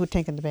is? I know who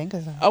Tank and the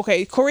Bangas are.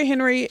 Okay, Corey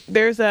Henry.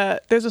 There's a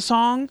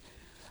song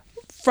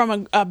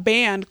from a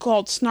band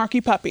called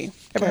Snarky Puppy.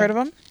 Ever heard of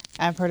them?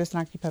 I've heard of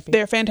Snarky Puppy.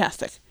 They're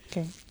fantastic.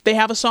 Okay. They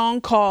have a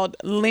song called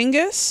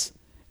Lingus,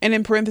 and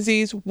in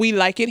parentheses, We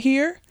Like It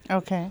Here.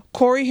 Okay.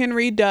 Corey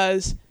Henry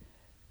does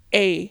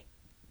a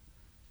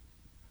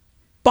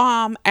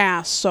bomb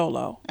ass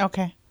solo.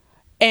 Okay.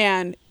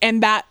 And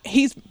that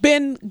he's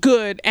been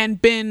good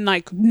and been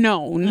like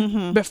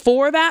known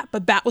before that,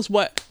 but that was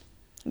what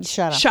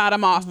shot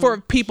him off for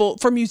people,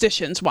 for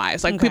musicians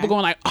wise. Like people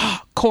going like,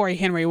 oh, Corey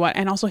Henry, what?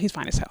 And also he's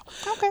fine as hell.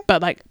 Okay.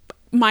 But like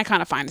my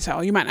kind of fine as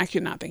hell. You might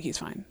actually not think he's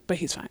fine, but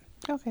he's fine.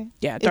 Okay.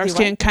 Yeah, dark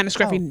skin, kind of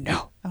scruffy.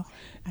 No. Oh.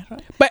 I don't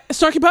know. But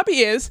Snarky Puppy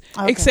is,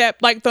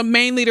 except like the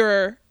main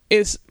leader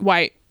is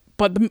white,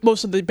 but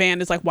most of the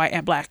band is like white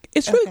and black.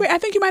 It's really great. I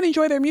think you might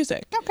enjoy their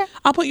music. Okay.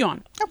 I'll put you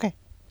on. Okay.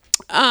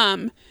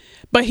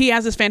 But he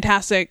has this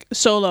fantastic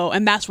solo,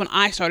 and that's when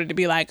I started to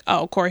be like,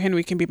 oh, Corey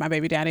Henry can be my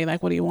baby daddy.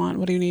 Like, what do you want?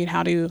 What do you need?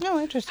 How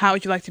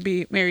would you like to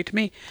be married to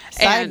me?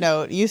 Side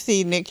note, you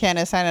see Nick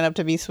Cannon signing up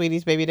to be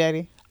Sweetie's baby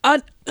daddy?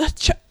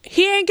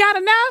 He ain't got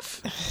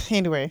enough.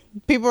 Anyway,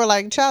 people were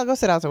like, child, go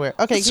sit out somewhere.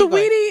 Okay,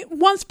 Sweetie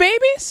wants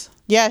babies?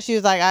 Yeah, she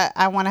was like,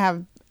 I want to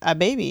have a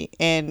baby.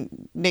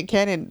 And Nick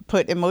Cannon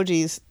put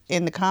emojis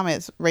in the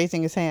comments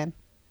raising his hand.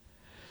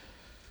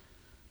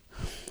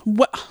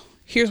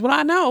 Here's what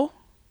I know.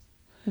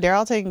 They're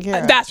all taken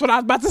care of. That's what I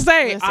was about to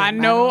say. Listen,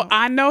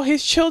 I know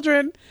his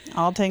children.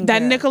 All taken care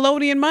of. That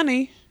Nickelodeon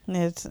money.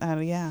 It's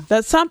yeah.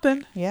 That's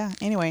something. Yeah.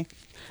 Anyway.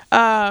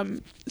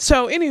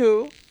 So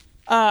anywho,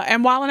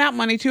 and Wildin' Out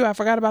money too. I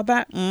forgot about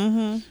that.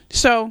 Mm-hmm.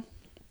 So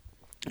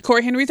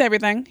Corey Henry's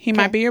everything. He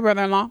might be your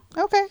brother-in-law.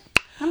 Okay.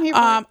 I'm here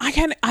for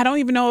it. I don't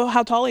even know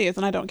how tall he is,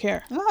 and I don't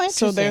care. Oh,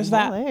 interesting. So there's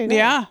that. Well, there you go.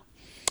 Yeah.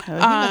 He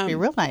must be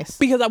real nice.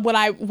 Because what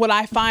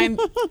I find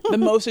the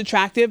most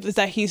attractive is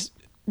that he's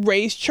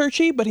raised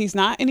churchy, but he's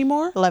not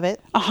anymore. Love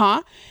it.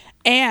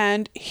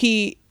 And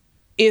he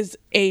is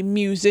a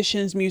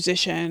musician's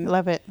musician.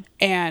 Love it.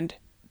 And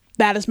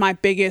that is my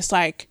biggest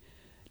like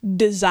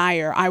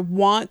desire. A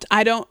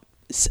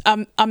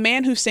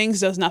man who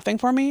sings does nothing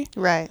for me.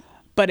 Right.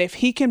 But if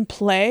he can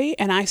play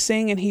and I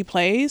sing and he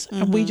plays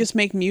and we just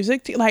make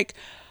music, like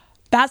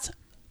that's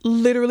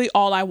literally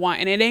all I want.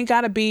 And it ain't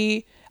gotta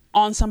be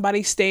on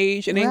somebody's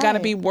stage. It ain't gotta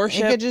be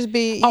worship. It could just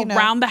be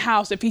around the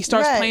house. If he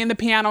starts playing the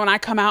piano and I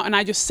come out and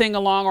I just sing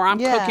along, or I'm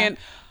cooking.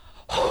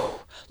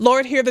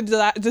 Lord, hear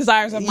the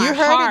desires of my heart.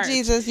 You heard it,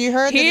 Jesus. You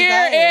heard hear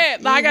the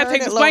desires. It. I gotta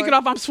take this blanket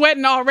off. I'm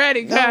sweating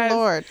already. Oh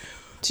Lord.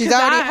 She's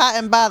already hot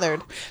and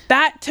bothered.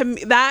 That to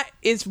me, that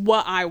is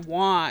what I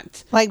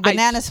want. Like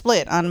Banana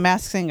Split on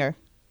Masked Singer.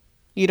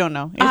 You don't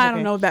know. I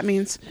don't know what that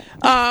means.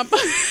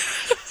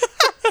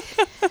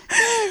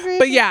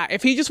 But yeah,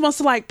 if he just wants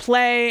to like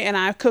play and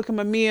I cook him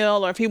a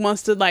meal, or if he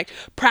wants to like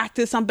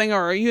practice something,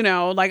 or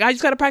like I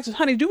just gotta practice,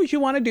 honey, do what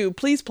you want to do,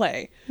 please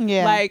play.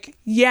 Yeah. Like,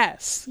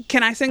 yes.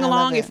 Can I sing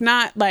along? If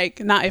not,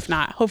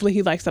 hopefully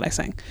he likes that I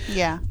sing.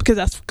 Yeah. Because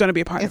that's gonna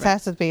be a part of it. It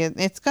has to be.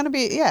 It's gonna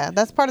be,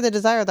 that's part of the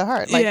desire of the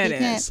heart. Like, yeah,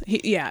 it is.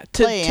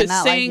 To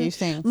sing. Like you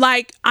sing.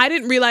 Like, I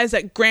didn't realize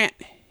that Grant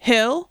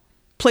Hill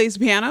plays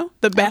piano,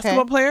 the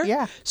basketball player.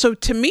 Yeah. So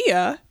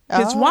Tamia,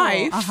 his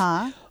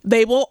wife,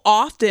 they will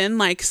often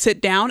like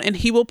sit down and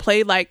he will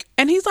play like,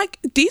 and he's like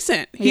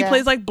decent. He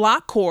plays like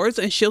block chords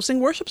and she'll sing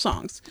worship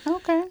songs.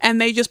 Okay.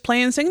 And they just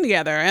play and sing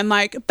together. And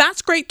like,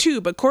 that's great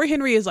too. But Corey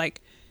Henry is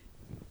like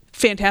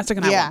fantastic,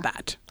 and I want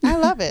that. I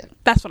love it.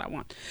 That's what I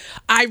want.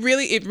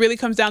 It really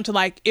comes down to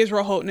like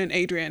Israel Houghton and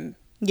Adrian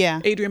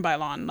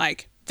Bailon,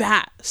 like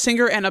that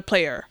singer and a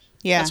player.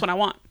 Yeah. That's what I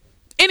want.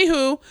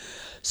 Anywho,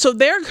 so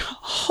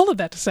all of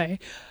that to say,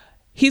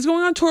 he's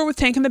going on tour with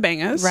Tank and the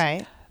Bangas.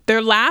 Right.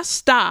 Their last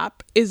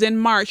stop is in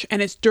March,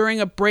 and it's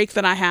during a break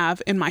that I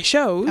have in my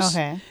shows.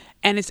 Okay.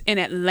 And it's in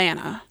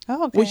Atlanta.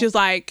 Oh, okay. Which is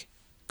like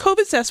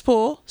COVID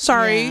cesspool.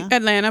 Sorry,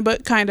 Atlanta,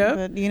 but kind of.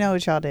 But you know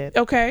what y'all did.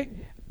 Okay.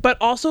 But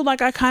also,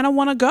 like, I kind of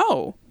want to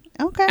go.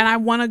 Okay. And I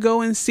want to go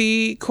and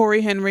see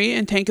Corey Henry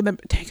and Tank and the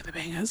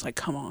Bangas. Like,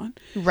 come on.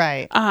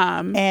 Right.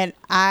 And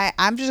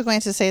I'm just going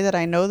to say that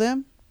I know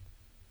them.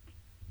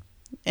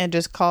 and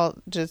just call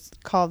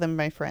them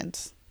my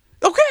friends.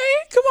 Okay,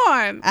 come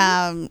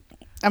on.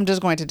 I'm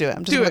just going to do it.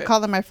 I'm just going to call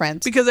them my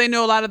friends because they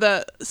know a lot of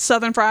the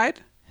Southern Fried.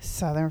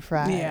 Southern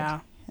Fried.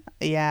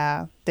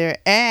 Yeah.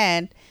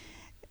 And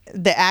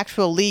the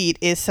actual lead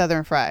is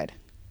Southern Fried.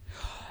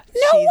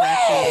 No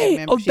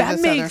way! Oh, that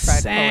makes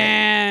sense.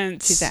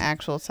 Poet. She's an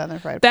actual Southern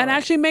Fried poet. That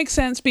actually makes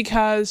sense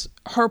because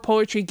her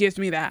poetry gives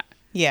me that.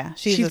 Yeah,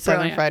 she's a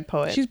Southern Fried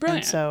poet. She's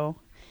brilliant. And so,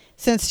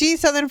 since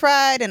she's Southern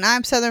Fried and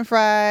I'm Southern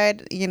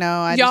Fried, I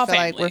Y'all just feel family.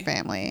 like we're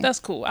family.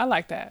 That's cool. I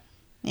like that.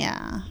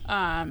 Yeah.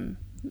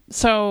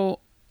 So,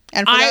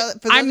 and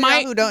for those of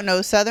y'all who don't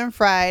know, Southern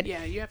Fried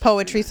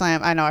Poetry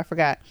Slam. I know, I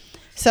forgot.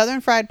 Southern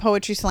Fried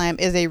Poetry Slam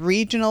is a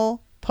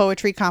regional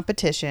poetry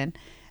competition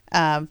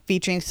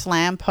featuring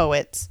slam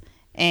poets,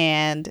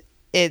 and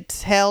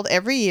it's held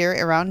every year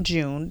around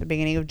June, the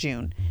beginning of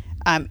June,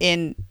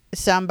 in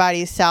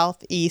somebody's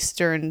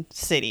southeastern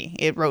city.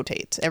 It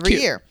rotates every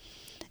year.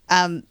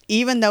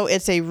 Even though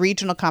it's a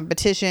regional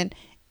competition,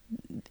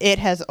 it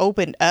has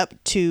opened up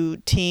to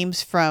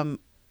teams from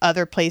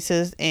other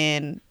places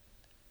in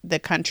the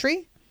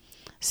country.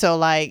 So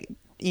like,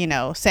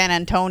 San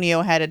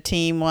Antonio had a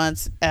team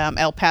once.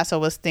 El Paso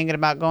was thinking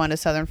about going to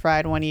Southern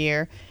Fried one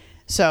year.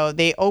 So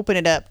they open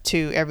it up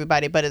to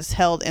everybody, but it's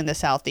held in the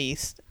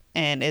Southeast,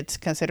 and it's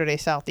considered a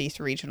Southeast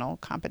regional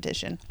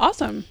competition.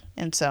 Awesome.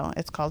 And so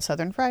it's called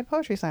Southern Fried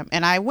Poetry Slam.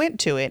 And I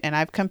went to it, and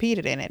I've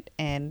competed in it,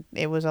 and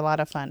it was a lot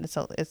of fun.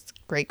 It's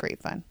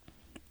great fun.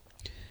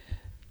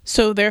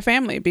 So they're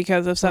family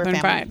because of Southern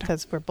Fried.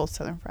 Because we're both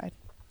Southern Fried.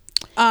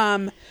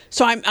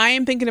 So I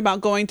am thinking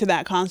about going to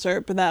that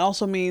concert, but that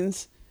also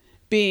means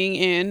being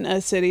in a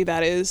city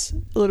that is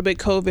a little bit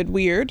COVID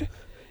weird.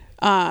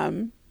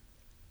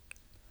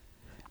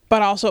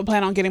 But I also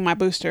plan on getting my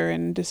booster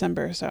in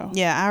December. So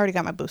yeah, I already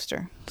got my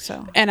booster.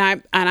 So and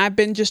I've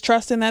been just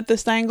trusting that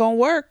this thing gonna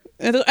work.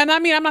 And I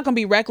mean, I'm not gonna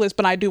be reckless,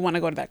 but I do want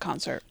to go to that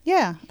concert.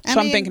 Yeah, so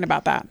I'm thinking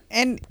about that.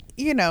 And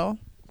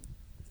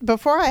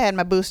before I had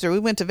my booster, we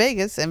went to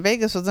Vegas, and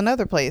Vegas was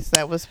another place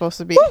that was supposed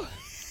to be.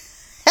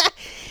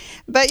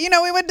 But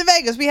we went to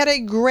Vegas. We had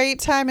a great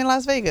time in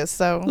Las Vegas.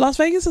 So Las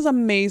Vegas is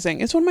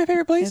amazing. It's one of my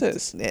favorite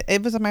places.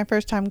 It was my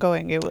first time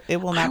going. It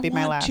will not be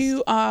my last.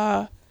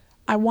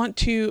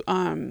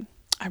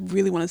 I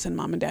really want to send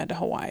mom and dad to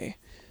Hawaii.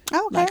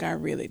 Oh, okay. Like I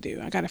really do.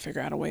 I got to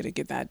figure out a way to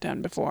get that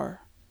done before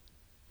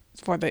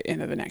the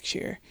end of the next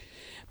year.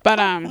 But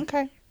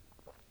okay.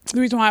 The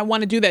reason why I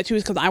want to do that too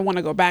is because I want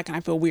to go back, and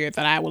I feel weird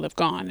that I will have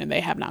gone and they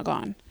have not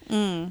gone.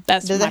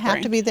 Does it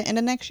have to be the end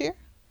of next year?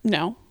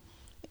 No.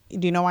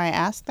 Do you know why I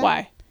asked that?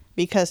 Why?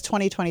 Because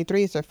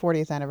 2023 is their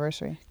 40th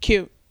anniversary.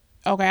 Cute.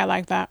 Okay, I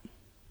like that.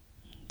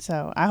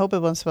 So I hope it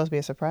wasn't supposed to be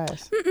a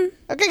surprise.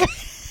 Okay.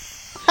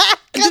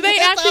 Do they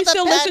actually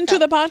still listen to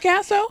the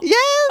podcast though?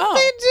 Yes, they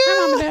do. Hi,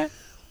 Mom and Dad.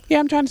 Yeah,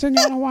 I'm trying to send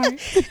you on Hawaii.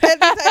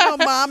 I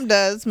know Mom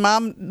does.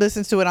 Mom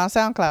listens to it on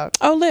SoundCloud.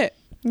 Oh, lit.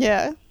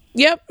 Yeah.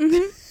 Yep.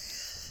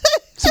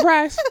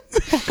 Surprise.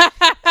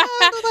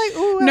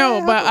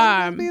 No, but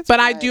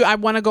I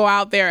want to go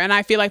out there, and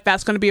I feel like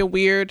that's going to be a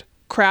weird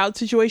crowd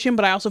situation,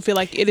 but I also feel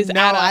like it is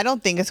I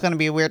don't think it's going to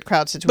be a weird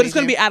crowd situation. But it's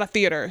going to be at a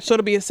theater, so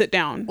it'll be a sit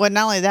down. Well,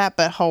 not only that,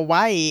 but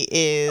Hawaii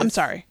is... I'm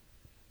sorry.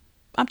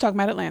 I'm talking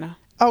about Atlanta.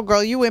 Oh,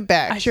 girl, you went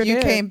back. I sure did.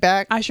 You came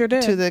back. I sure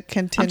did. To the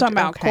contention. I'm talking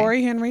about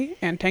Corey Henry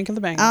and Tank of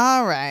the Bang.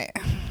 All right.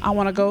 I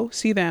want to go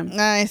see them.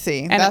 I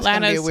see. And that's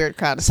going to be a weird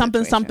crowd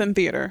something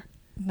theater.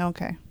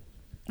 Okay.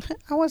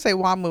 I want to say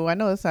WAMU. I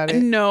know that's not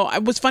it. No,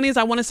 what's funny is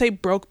I want to say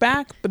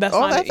Brokeback, but that's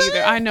not it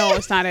either. I know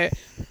it's not it.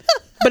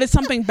 But it's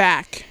something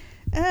back.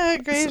 Oh,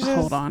 gracious. So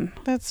hold on.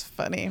 That's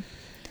funny.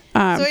 So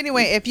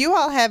anyway, if you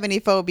all have any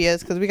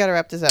phobias, because we got to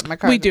wrap this up. My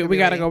car. We do. We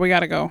got to go. We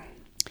got to go.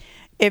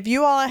 If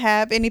you all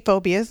have any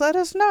phobias, let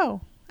us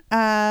know.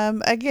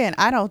 Again,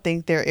 I don't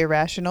think they're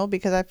irrational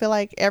because I feel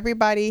like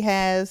everybody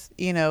has,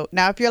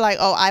 now if you're like,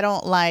 oh, I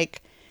don't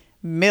like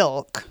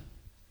milk,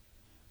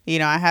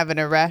 I have an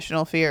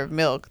irrational fear of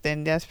milk,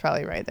 then that's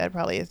probably right. That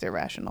probably is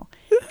irrational.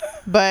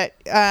 But,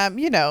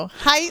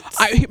 heights.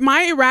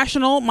 My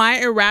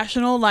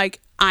irrational, like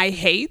I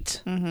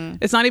hate,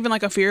 it's not even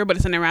like a fear, but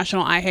it's an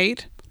irrational I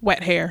hate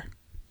wet hair.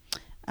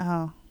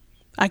 Oh.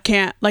 I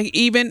can't, like,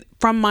 even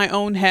from my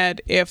own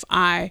head, if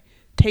I'm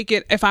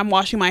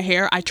washing my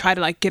hair, I try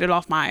to like get it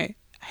off my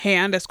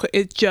hand as quick.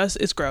 It just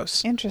is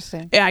gross.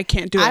 Interesting. Yeah, I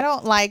can't do it. I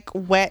don't like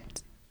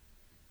wet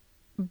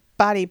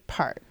body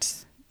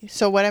parts.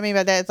 So what I mean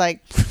by that is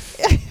like,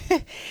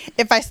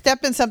 if I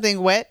step in something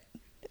wet,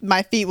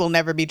 my feet will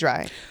never be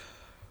dry.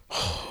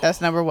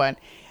 That's number one.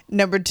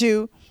 Number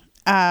two.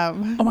 Oh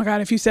my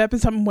God! If you step in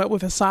something wet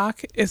with a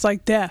sock, it's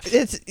like death.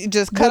 It's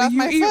just cut off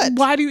my foot.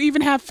 Why do you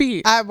even have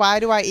feet? Why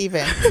do I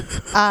even?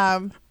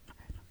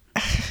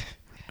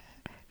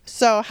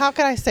 So how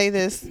can I say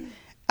this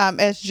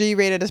as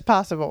G-rated as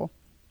possible?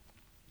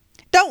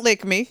 Don't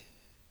lick me.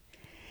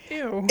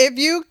 Ew. If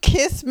you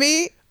kiss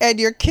me and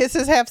your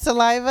kisses have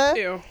saliva,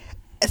 Ew.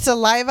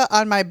 Saliva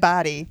on my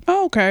body.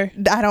 Oh, okay.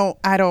 I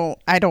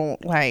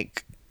don't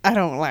like.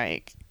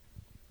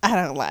 I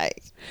don't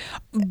like.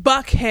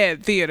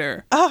 Buckhead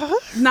Theater, Oh,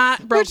 not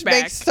which Brokeback.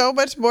 makes so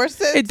much more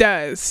sense. It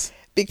does.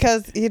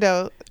 Because,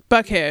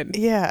 Buckhead.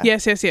 Yeah.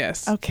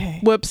 Yes. Okay.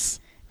 Whoops.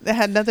 That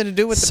had nothing to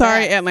do with the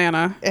Sorry, back.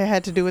 Atlanta. It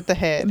had to do with the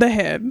head. The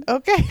head.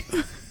 Okay.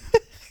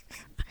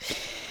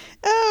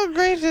 Oh,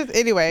 gracious.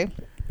 Anyway.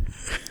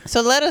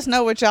 So let us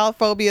know what y'all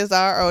phobias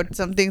are, or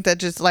some things that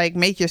just like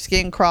make your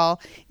skin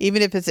crawl,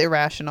 even if it's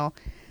irrational.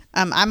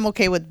 I'm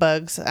okay with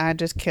bugs. I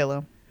just kill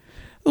them.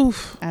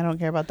 Oof. I don't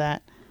care about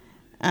that.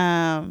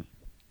 And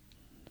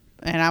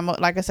I'm,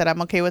 like I said,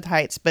 I'm okay with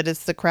heights, but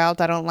it's the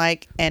crowds I don't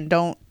like. And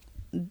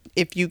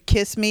if you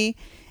kiss me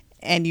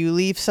and you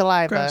leave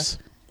saliva, Gross.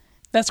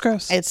 That's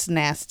gross. it's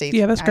nasty.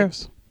 Yeah, that's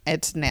gross.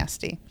 It's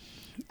nasty.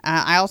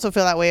 I also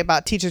feel that way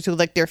about teachers who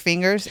lick their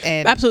fingers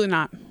and Absolutely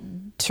not.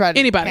 try to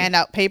Anybody. hand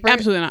out paper.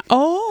 Absolutely not.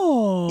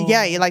 Oh.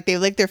 Yeah, like they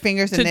lick their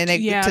fingers and then they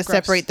to gross.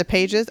 separate the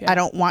pages. Yeah. I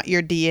don't want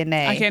your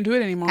DNA. I can't do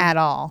it anymore. at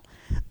all.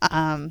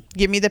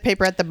 Give me the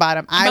paper at the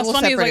bottom. I What's will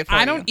funny is separate like it for I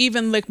you. don't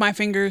even lick my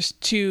fingers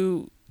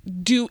to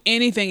do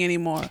anything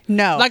anymore.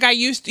 No. Like I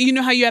used to, you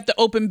know how you have to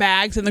open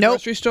bags in the Nope.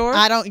 grocery store?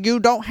 You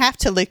don't have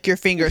to lick your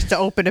fingers to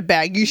open a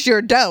bag. You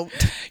sure don't.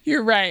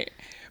 You're right.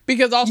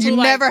 Because also You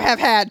like, never have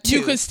had to.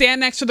 you could stand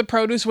next to the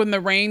produce when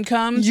the rain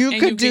comes. You and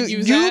could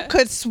use that.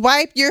 could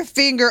swipe your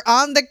finger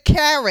on the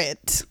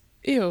carrot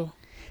Ew.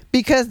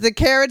 because the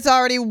carrot's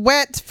already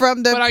wet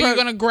from the. But are you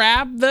gonna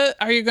grab the?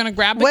 Are you gonna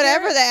grab the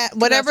whatever carrot? that? 'Cause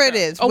Whatever that's it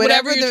gross. is. Oh,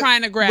 whatever you're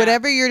trying to grab.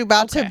 Whatever you're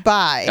about Okay. to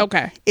buy.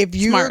 Okay. If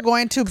you're Smart.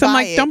 going to 'Cause buy I'm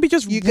like, it, don't be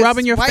just you can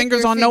rubbing your swipe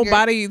fingers on finger.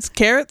 nobody's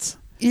carrots.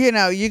 You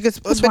know, you could.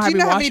 That's But why I you be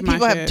know how many washing my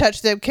people have shit.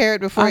 touched their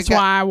carrot before That's it got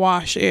why I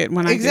wash it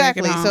when I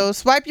exactly. get it So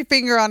swipe your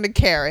finger on the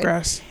carrot.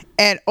 gross.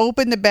 And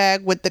open the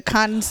bag with the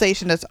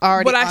condensation that's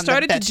already What on I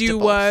started the to do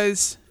vegetables.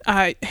 was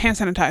hand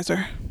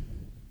sanitizer.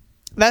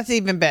 That's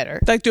even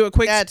better. Like do a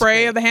quick That's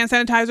spray great. of the hand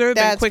sanitizer, then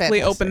That's quickly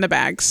fantastic. open the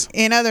bags.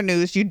 In other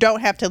news, you don't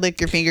have to lick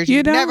your fingers. You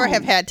You never don't.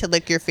 have had to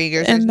lick your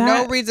fingers. And There's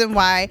no that- reason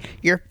why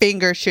your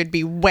fingers should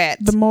be wet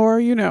The more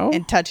you know.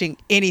 and touching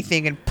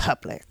anything in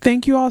public.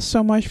 Thank you all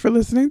so much for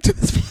listening to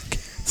this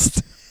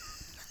podcast.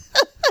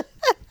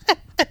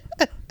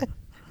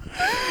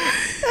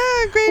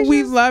 Oh, gracious.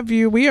 We love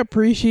you. We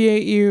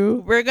appreciate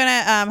you. We're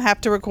gonna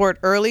have to record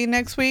early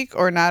next week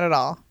or not at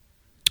all.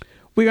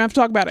 We're gonna have to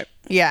talk about it.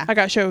 Yeah, I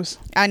got shows.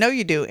 I know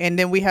you do. And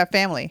then we have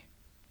family.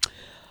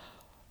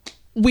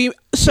 So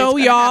It's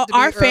gonna y'all,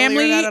 have to be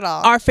early or not at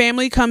all. our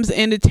family comes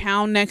into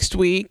town next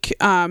week.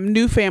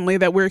 New family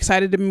that we're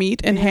excited to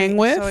meet and hang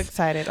with. So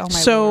excited. Oh my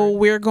So Lord.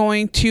 we're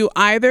going to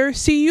either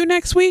see you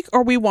next week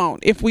or we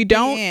won't. If we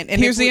don't, And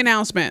here's if the we-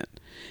 announcement.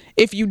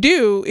 If you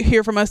do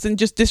hear from us, then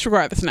just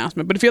disregard this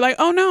announcement. But if you're like,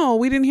 oh no,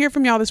 we didn't hear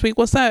from y'all this week,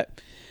 what's up?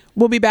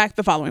 We'll be back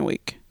the following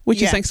week, which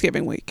is Yeah.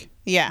 Thanksgiving week.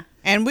 Yeah,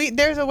 and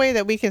there's a way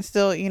that we can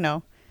still, We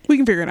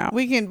can figure it out.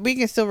 we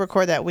can still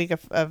record that week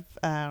of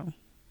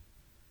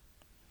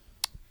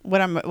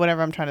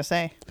whatever I'm trying to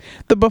say.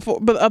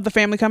 Of the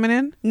family coming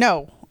in.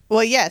 No,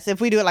 well, yes, if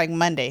we do it like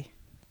Monday.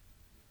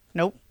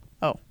 Nope.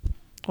 Oh,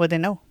 well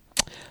then no.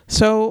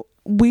 So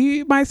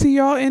we might see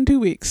y'all in 2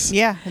 weeks.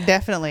 Yeah,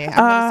 definitely. I'm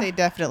gonna say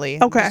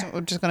definitely. okay. We're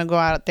just gonna go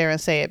out there and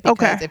say it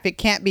because Okay. if it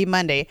can't be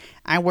Monday,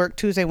 I work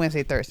Tuesday,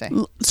 Wednesday, Thursday.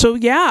 So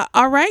yeah,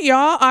 all right,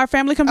 y'all. Our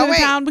family comes Oh, into wait.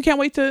 town. We can't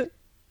wait to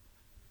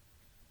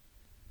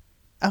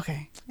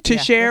Okay. To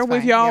share that's with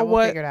fine. y'all Yeah, we'll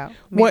what- figure it out.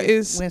 what Maybe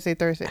is Wednesday,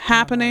 Thursday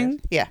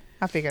happening. Yeah,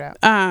 I'll figure it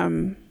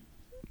out.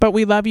 But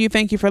we love you.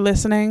 Thank you for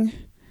listening,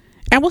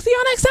 and we'll see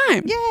y'all next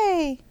time.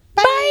 Yay!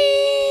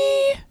 Bye.